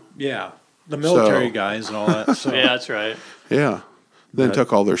them. Yeah, the military So- guys and all that. So. Yeah, that's right. Yeah, then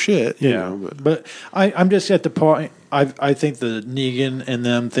took all their shit. Yeah, but I'm just at the point. I think the Negan and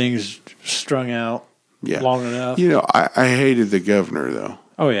them things strung out long enough. I hated the governor though.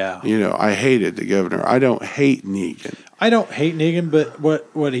 Oh yeah, I hated the governor. I don't hate Negan. I don't hate Negan, but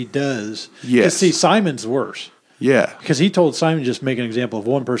what he does. Yes. See, Simon's worse Yeah, because he told Simon just make an example of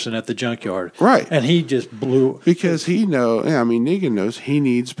one person at the junkyard, Right. And he just blew. because Negan knows he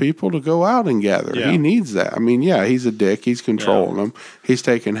needs people to go out and gather. Yeah. He needs that. I mean, yeah, he's a dick. He's controlling them. He's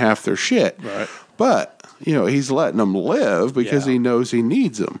taking half their shit. Right. But he's letting them live because Yeah. he knows he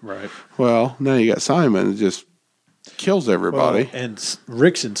needs them. Right. Well, now you got Simon just kills everybody. Well, and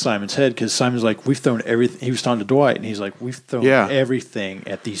Rick's in Simon's head because Simon's like, we've thrown everything. He was talking to Dwight, and he's like, we've thrown everything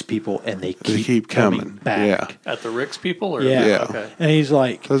at these people, and they keep coming back. Yeah. At the Rick's people? Or? Yeah. Okay. And he's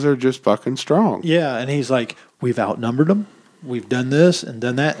like, Because they're just fucking strong. yeah, and he's like, we've outnumbered them. We've done this and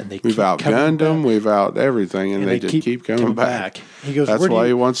done that, and they We've keep coming outgunned them. back. We've out everything, and they just keep coming back. He goes, That's "Where do why you-"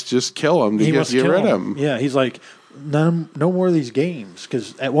 he wants to just kill them to he get wants to kill rid of them. them. Yeah, he's like, no more of these games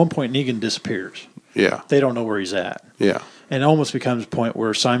because at one point Negan disappears. Yeah. They don't know where he's at, Yeah. and it almost becomes a point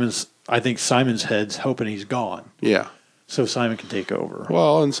where I think Simon's head's hoping he's gone, Yeah. so Simon can take over.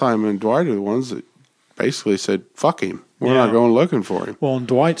 Well, and Simon and Dwight are the ones that basically said, fuck him. We're Yeah. not going looking for him. Well, and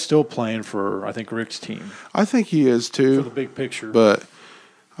Dwight's still playing for I think Rick's team I think he is for the too, big picture. but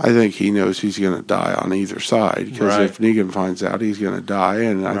I think he knows he's going to die on either side because Right. if Negan finds out, he's going to die.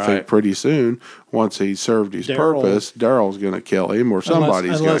 And I Right. think pretty soon, once he's served his purpose, Daryl's going to kill him or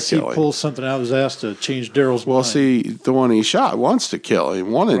somebody's going unless to he kill him. pulls something out of his ass to change Daryl's Well, mind. see, the one he shot wants to kill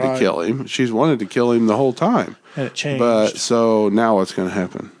him, wanted Right. to kill him. She's wanted to kill him the whole time. And it changed. But so now what's going to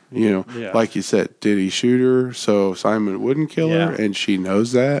happen? You know, Yeah. like you said, did he shoot her so Simon wouldn't kill her, Yeah. and she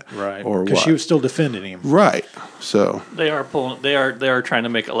knows that, right, Or because what? she was still defending him. Right. So They are trying to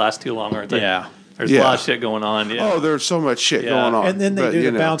make it last too long, aren't they? Yeah. There's a Yeah. lot of shit going on. Yeah. oh, there's so much shit Yeah. going on, And then they but, do you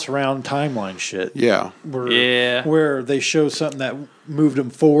the know, bounce around timeline shit. Yeah. Where they show something that moved them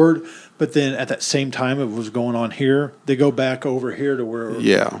forward, but then at that same time it was going on here. They go back over here to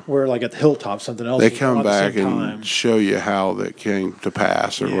where like at the hilltop something else. They is going come on at the back same and time. show you how that came to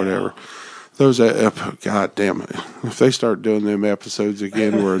pass or Yeah. whatever. Those, God damn it! If they start doing them episodes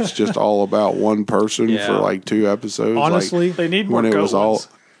again, where it's just all about one person Yeah. for like 2 episodes, Honestly, like They need more when it goat was all ones.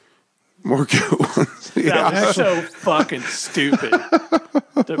 more good ones. That Yeah. was so fucking stupid.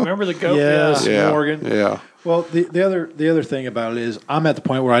 Remember the goat? Yes. Yeah. Morgan. Yeah. Well, the other thing about it is I'm at the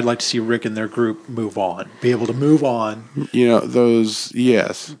point where I'd like to see Rick and their group move on, be able to move on, You know, those,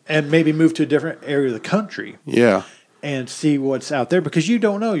 yes. and maybe move to a different area of the country Yeah. and see what's out there because you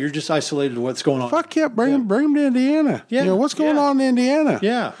don't know. You're just isolated to what's going on. Fuck yeah, bring them to Indiana. Yeah. You know, what's going on in Indiana?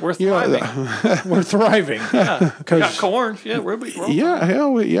 Yeah, We're You know, thriving. we're thriving. Yeah. We got corn. Yeah, we're yeah,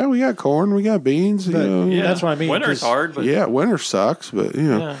 hell, we got corn, we got beans. You But- know, Yeah. That's what I mean, Winter's 'cause- hard, but yeah, winter sucks, but you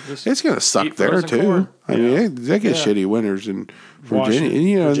know, Yeah, just it's going to suck eat there frozen too. corn. I mean, they get Yeah. shitty winters in Virginia. Washington, And,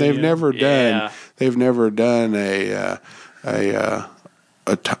 you know, Virginia. they've never done a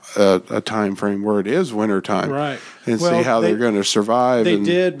time frame where it is winter time, Right. And Well, see how they- they're going to survive. They and,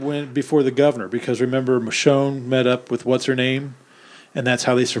 did when before the governor because remember Michonne met up with what's her name, and that's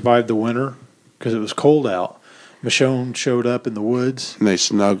how they survived the winter because it was cold out. Michonne showed up in the woods and they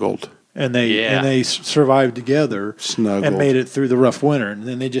snuggled. and they Yeah. survived together Snuggled. and made it through the rough winter. And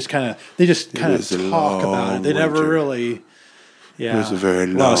then they just kind of was a talk about it. long They never winter. really. Yeah, It was a very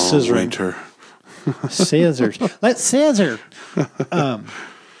lot long of scissoring. winter. Scissors. Let's scissor.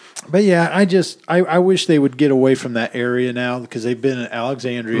 But yeah, I wish they would get away from that area now because they've been in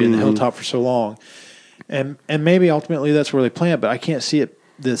Alexandria and the Hilltop for so long, and maybe ultimately that's where they plant. But I can't see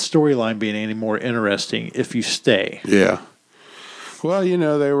the storyline being any more interesting if you stay. Yeah. Well, you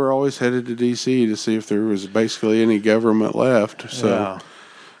know, they were always headed to D.C. to see if there was basically any government left. So Yeah.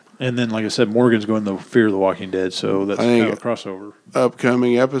 And then, like I said, Morgan's going to Fear of the Walking Dead, so that's I kind think- of a crossover.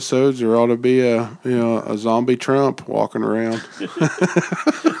 upcoming episodes, there ought to be a zombie Trump walking around.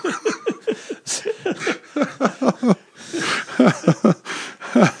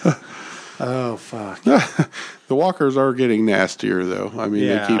 Oh fuck! The walkers are getting nastier, though. I mean,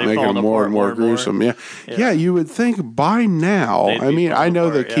 Yeah. they keep They making fall them more apart and more more and more. gruesome. Yeah. Yeah. You would think by now. They'd I be mean, I falling know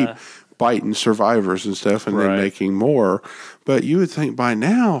apart, they keep yeah. biting survivors and stuff, and Right. then making more. But you would think by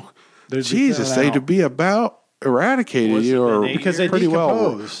now, They'd be Jesus, thinning they'd out. be about eradicated. Was it Or been 8 Because they pretty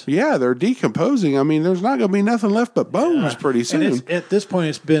decompose. well. Yeah, they're decomposing. I mean, there's not going to be nothing left but bones pretty And soon. it's, at this point,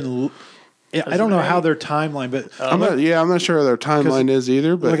 it's been. I don't know how their timeline, but I'm not sure their timeline is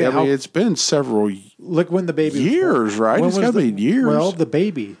either, but look I at mean, how- it's been several. look when the baby was Years, born. right? When It's was gotta the- be years. Well, the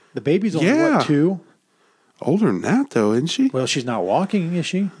baby's only Yeah. what 2? Older than that, though, isn't she? Well, she's not walking, is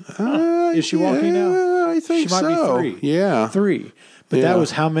she? Is she walking now? Yeah, I think She might so. be 3. Yeah, 3. But Yeah. that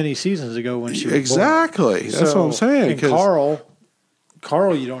was how many seasons ago when she was exactly. born. That's what I'm saying. And 'cause-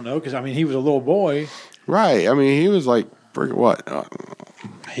 Carl, you don't know because I mean he was a little boy. right? I mean, he was like what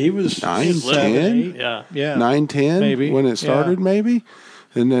He was 9, 7, 10? 8. Yeah. Yeah, 9, 10 Maybe. when it started, Yeah. maybe.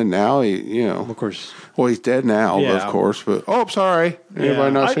 And then now Of course. well, he's dead now, Yeah. of course. But sorry,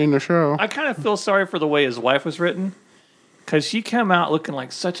 anybody not I- seen the show? I kind of feel sorry for the way his wife was written because she came out looking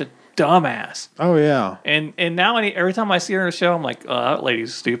like such a dumbass. Oh yeah. And now every time I see her in a show, I'm like, oh, that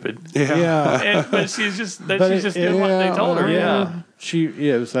lady's stupid. Yeah. But she's just But doing what they told her. Yeah.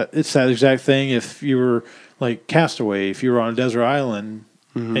 It was that. It's that exact thing. If you were like Castaway. If you were on a desert island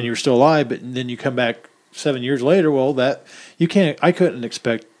and you're still alive, but then you come back 7 years later, well, that you can't. I couldn't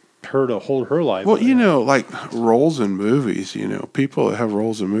expect her to hold her life. Well, you know, like roles in movies, you know, people that have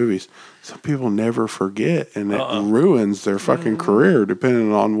roles in movies, some people never forget, and it ruins their fucking career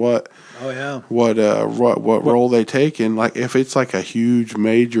depending on what role they take in. Like if it's like a huge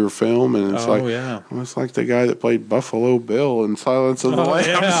major film, and it's it's like the guy that played Buffalo Bill in Silence of the Lambs.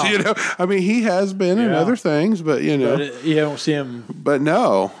 Yeah. You know, I mean, he has been in other things, but you know, you don't see him. But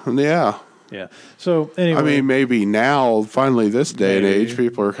no, yeah. Yeah. So anyway, I mean, maybe now, finally, this day and age,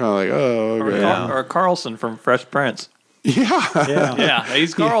 people are kind of like, oh, okay. Or Carlson from Fresh Prince. Yeah. Yeah,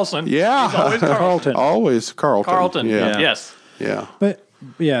 he's Carlson. Yeah. He's always Carlton. Always Carlton. Carlton. Yeah. Yes. Yeah. but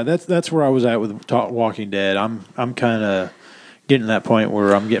yeah, that's where I was at with Walking Dead. I'm kind of getting to that point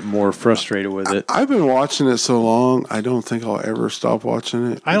where I'm getting more frustrated with it. I've been watching it so long, I don't think I'll ever stop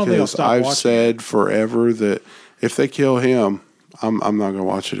watching it. I don't think I'll because stop I've watching said forever that if they kill him, I'm not going to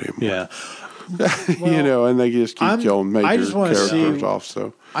watch it anymore. Yeah. You know, and they just keep killing major characters off.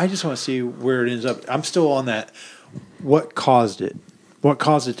 So I just want to see where it ends up. I'm still on that. What caused it? What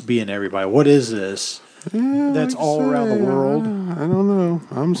caused it to be in everybody? What is this? That's all around the world. I don't know.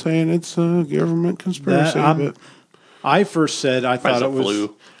 I'm saying it's a government conspiracy. But I first said I thought it was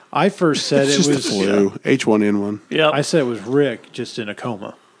flu. I first said it's it just was the flu. H1N1. Yeah. I said it was Rick just in a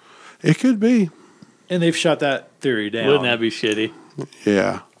coma, It could be. and they've shut that theory down. Wouldn't that be shitty?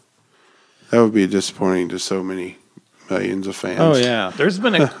 Yeah. That would be disappointing to so many millions of fans. Oh yeah. There's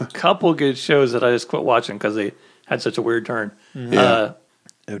been a couple good shows that I just quit watching because they had such a weird turn.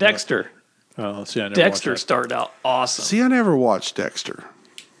 Dexter. Oh, see, I never Dexter watched that. started out awesome. See, I never watched Dexter.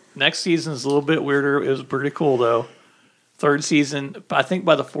 Next season's a little bit weirder. It was pretty cool though. Third season, I think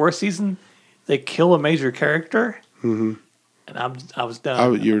by the fourth season, they kill a major character, and I was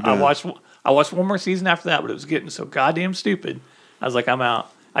done. You're done. I watched one more season after that, but it was getting so goddamn stupid. I was like, I'm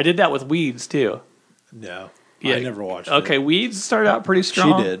out. I did that with Weeds too. No, Yeah. I never watched it. Okay, Weeds started out pretty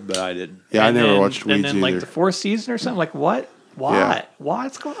strong. She did, but I didn't. Yeah, And I never then- watched Weeds And then either. like the fourth season or something, like what? Why? Yeah.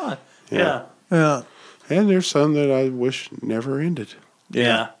 What's going on? Yeah. Yeah. And there's some that I wish never ended.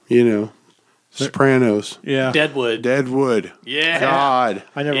 Yeah. You know, Sopranos, Yeah. Deadwood. Deadwood. Yeah. God,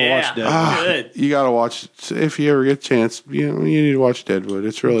 I never Yeah. watched that. Good. you got to watch it. If you ever get a chance. You know, you need to watch Deadwood.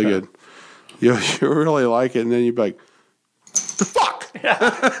 It's really good. You really like it, and then you'd be like, "The fuck."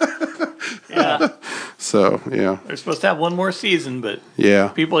 Yeah. So yeah, They're supposed to have one more season, but yeah.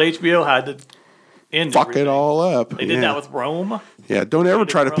 people at HBO had to end Fuck everything. it all up. They did that with Rome. Yeah, don't ever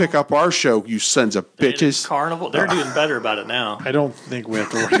try to Rome. pick up our show, you sons of They did bitches. Carnival. They're doing better about it now. I don't think we have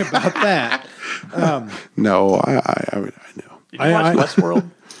to worry about that. No, I know. Did you watch Westworld?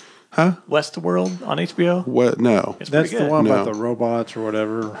 Huh? Westworld on HBO? What? No. It's That's pretty the good. one No. about the robots or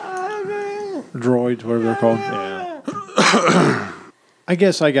whatever. Droids, whatever they're called. Yeah. I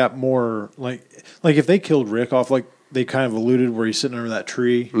guess I got more like if they killed Rick off, like they kind of alluded where he's sitting under that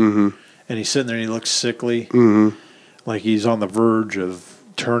tree and he's sitting there and he looks sickly, like he's on the verge of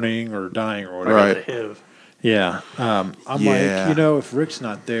turning or dying or whatever. Right. The HIV. Yeah. I'm Yeah. like, if Rick's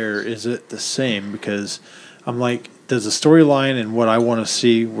not there, is it the same? Because I'm like, does the storyline and what I want to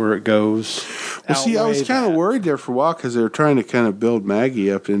see where it goes? Well, see, I was outweigh kind of that? worried there for a while because they were trying to kind of build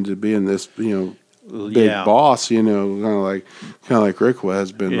Maggie up into being this, big Yeah. boss. Kind of like Rick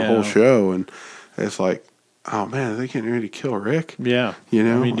has been the whole Yeah. show, and it's like, oh man, are they getting ready to kill Rick? Yeah. You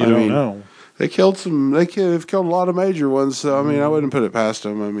know, I mean, you don't know. They killed some. They've killed a lot of major ones. So I mean, I wouldn't put it past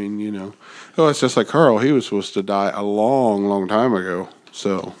them. I mean, oh, it's just like Carl. He was supposed to die a long, long time ago.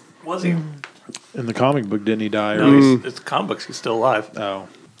 So Was he? In the comic book, didn't he die? No, it's comic books. He's still alive. Oh.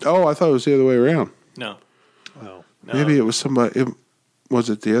 I thought it was the other way around. No. Oh. No. Maybe it was somebody. Was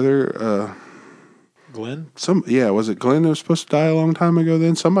it the other? Glenn? Was it Glenn that was supposed to die a long time ago?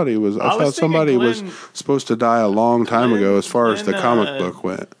 Then somebody was. I was thought thinking somebody was Glenn- supposed to die a long time ago, as far as the Glenn, comic book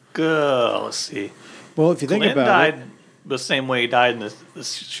went. Let's see. Well, if you think Glenn about died it, the same way he died in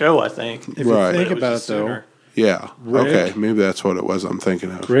this show, I think. if Right. you think But about was it, though, sooner. Yeah. Rick- Okay. Maybe that's what it was. I'm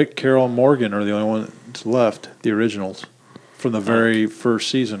thinking of. Rick, Carol, and Morgan are the only ones left, the originals, from the very first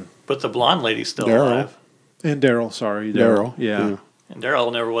season. But the blonde lady's still Daryl. alive. And Daryl, sorry. Daryl. Yeah. And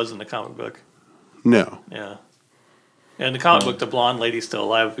Daryl never was in the comic book. No. Yeah. In the comic book, the blonde lady's still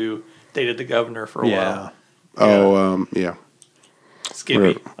alive who dated the governor for a Yeah. while. Yeah.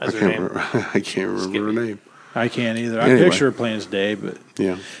 Skippy, I that's her can't name. remember. I can't remember her name. I can't either. Anyway. I picture her playing as Day, but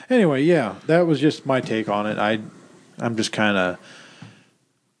Yeah. anyway, yeah, that was just my take on it. I'm just kind of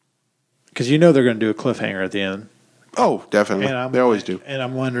because they're going to do a cliffhanger at the end, Oh, definitely. and I'm They always do. And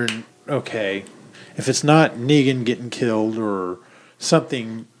I'm wondering, okay, if it's not Negan getting killed or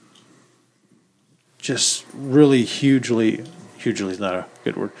something just really hugely is not a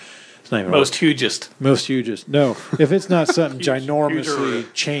good word. It's not even Most hugest. most hugest. No, if it's not something Huge- ginormously huger.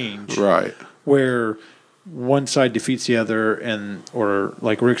 changed, Right. where one side defeats the other, or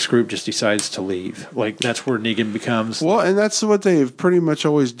like Rick's group just decides to leave, like that's where Negan becomes. Well, and that's what they've pretty much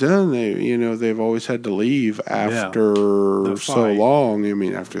always done. They've always had to leave after The so fight. long. I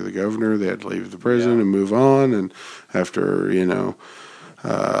mean, after the governor, they had to leave the prison and move on, and after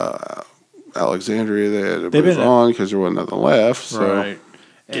Alexandria, they had to They've move been- on because there wasn't nothing left. So. Right.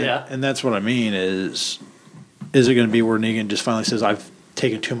 And, Yeah. and that's what I mean is it going to be where Negan just finally says, I've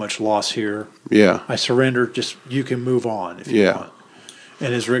taken too much loss here. Yeah. I surrender. Just, you can move on if you Yeah. want.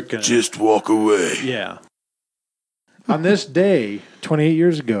 And is Rick going to... Just walk away. Yeah. On this day, 28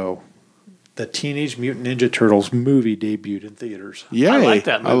 years ago, the Teenage Mutant Ninja Turtles movie debuted in theaters. Yeah. I like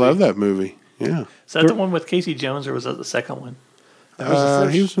that I love movie. that movie. Yeah. Is that the one with Casey Jones, or was that the second one? That was the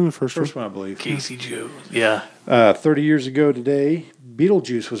first, he was in the first first one. one, I believe. Casey Jones. Yeah. 30 years ago today,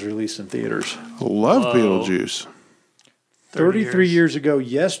 Beetlejuice was released in theaters. Love Whoa. Beetlejuice. 33 years ago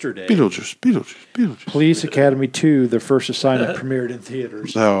yesterday, Beetlejuice. Police Academy 2, their first assignment, premiered in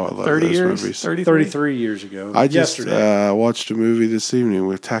theaters. Oh, I love 30 those years? movies. 33 years ago. I just yesterday. watched a movie this evening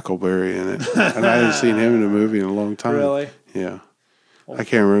with Tackleberry in it, and I hadn't seen him in a movie in a long time. Really? Yeah. I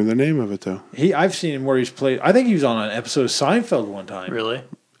can't remember the name of it though. I've seen him where he's played. I think he was on an episode of Seinfeld one time. Really?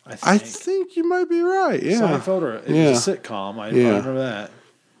 I think you might be right. Yeah. Seinfeld, or it Yeah. was a sitcom. I Yeah. remember that.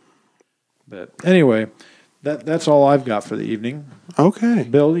 But anyway, that's all I've got for the evening. Okay.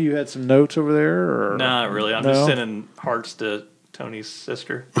 Bill, you had some notes over there, or Not really. I'm No? just sending hearts to Tony's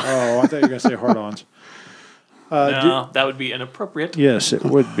sister. Oh, I thought you were going to say hard-ons. No, that would be inappropriate. Yes, it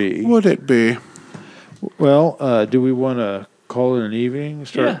would be. Would it be? Well, do we want to call it an evening?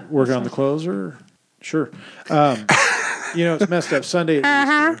 Start Yeah, working on the closer? Sure. It's messed up. Sunday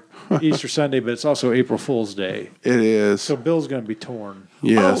is Easter Sunday, but it's also April Fool's Day. It is. So Bill's going to be torn.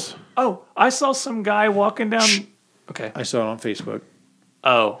 Yes. Oh, I saw some guy walking down. Okay. I saw it on Facebook.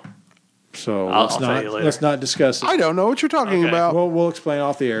 Oh, So I'll let's tell not you later. let's not discuss it. I don't know what you're talking Okay. about. We'll explain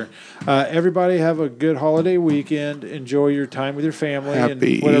off the air. Everybody have a good holiday weekend. Enjoy your time with your family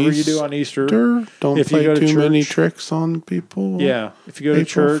Happy and whatever you do on Easter. Don't If you play go to too many church- tricks on people. Yeah, if you go to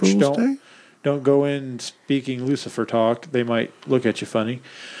April church, Fool's Day? don't go in speaking Lucifer talk. They might look at you funny.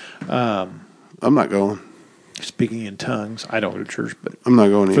 I'm not going. Speaking in tongues. I don't go to church, but I'm not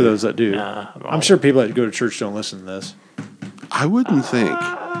going for either. those that do, Nah, I'm sure people that go to church don't listen to this. I wouldn't think.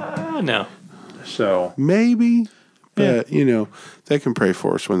 no. So Maybe. But, they can pray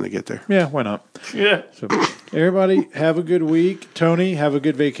for us when they get there. yeah, why not? Yeah. So everybody have a good week. Tony, have a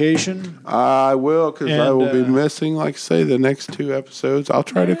good vacation. I will, because I And, will be missing, like I say, the next 2 episodes. I'll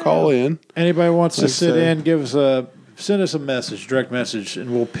try to call in. Anybody wants to Like sit say- in, send us a message, direct message, and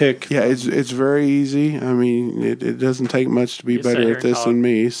we'll pick. Yeah, it's very easy. I mean, it doesn't take much to be Just sit better here at and this talk. than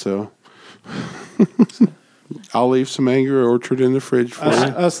me, so. I'll leave some Angry Orchard in the fridge for you.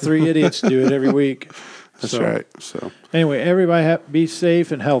 Us three idiots do it every week. That's So, right. So, Anyway, everybody be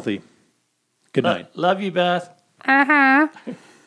safe and healthy. Good night. Love you, Beth.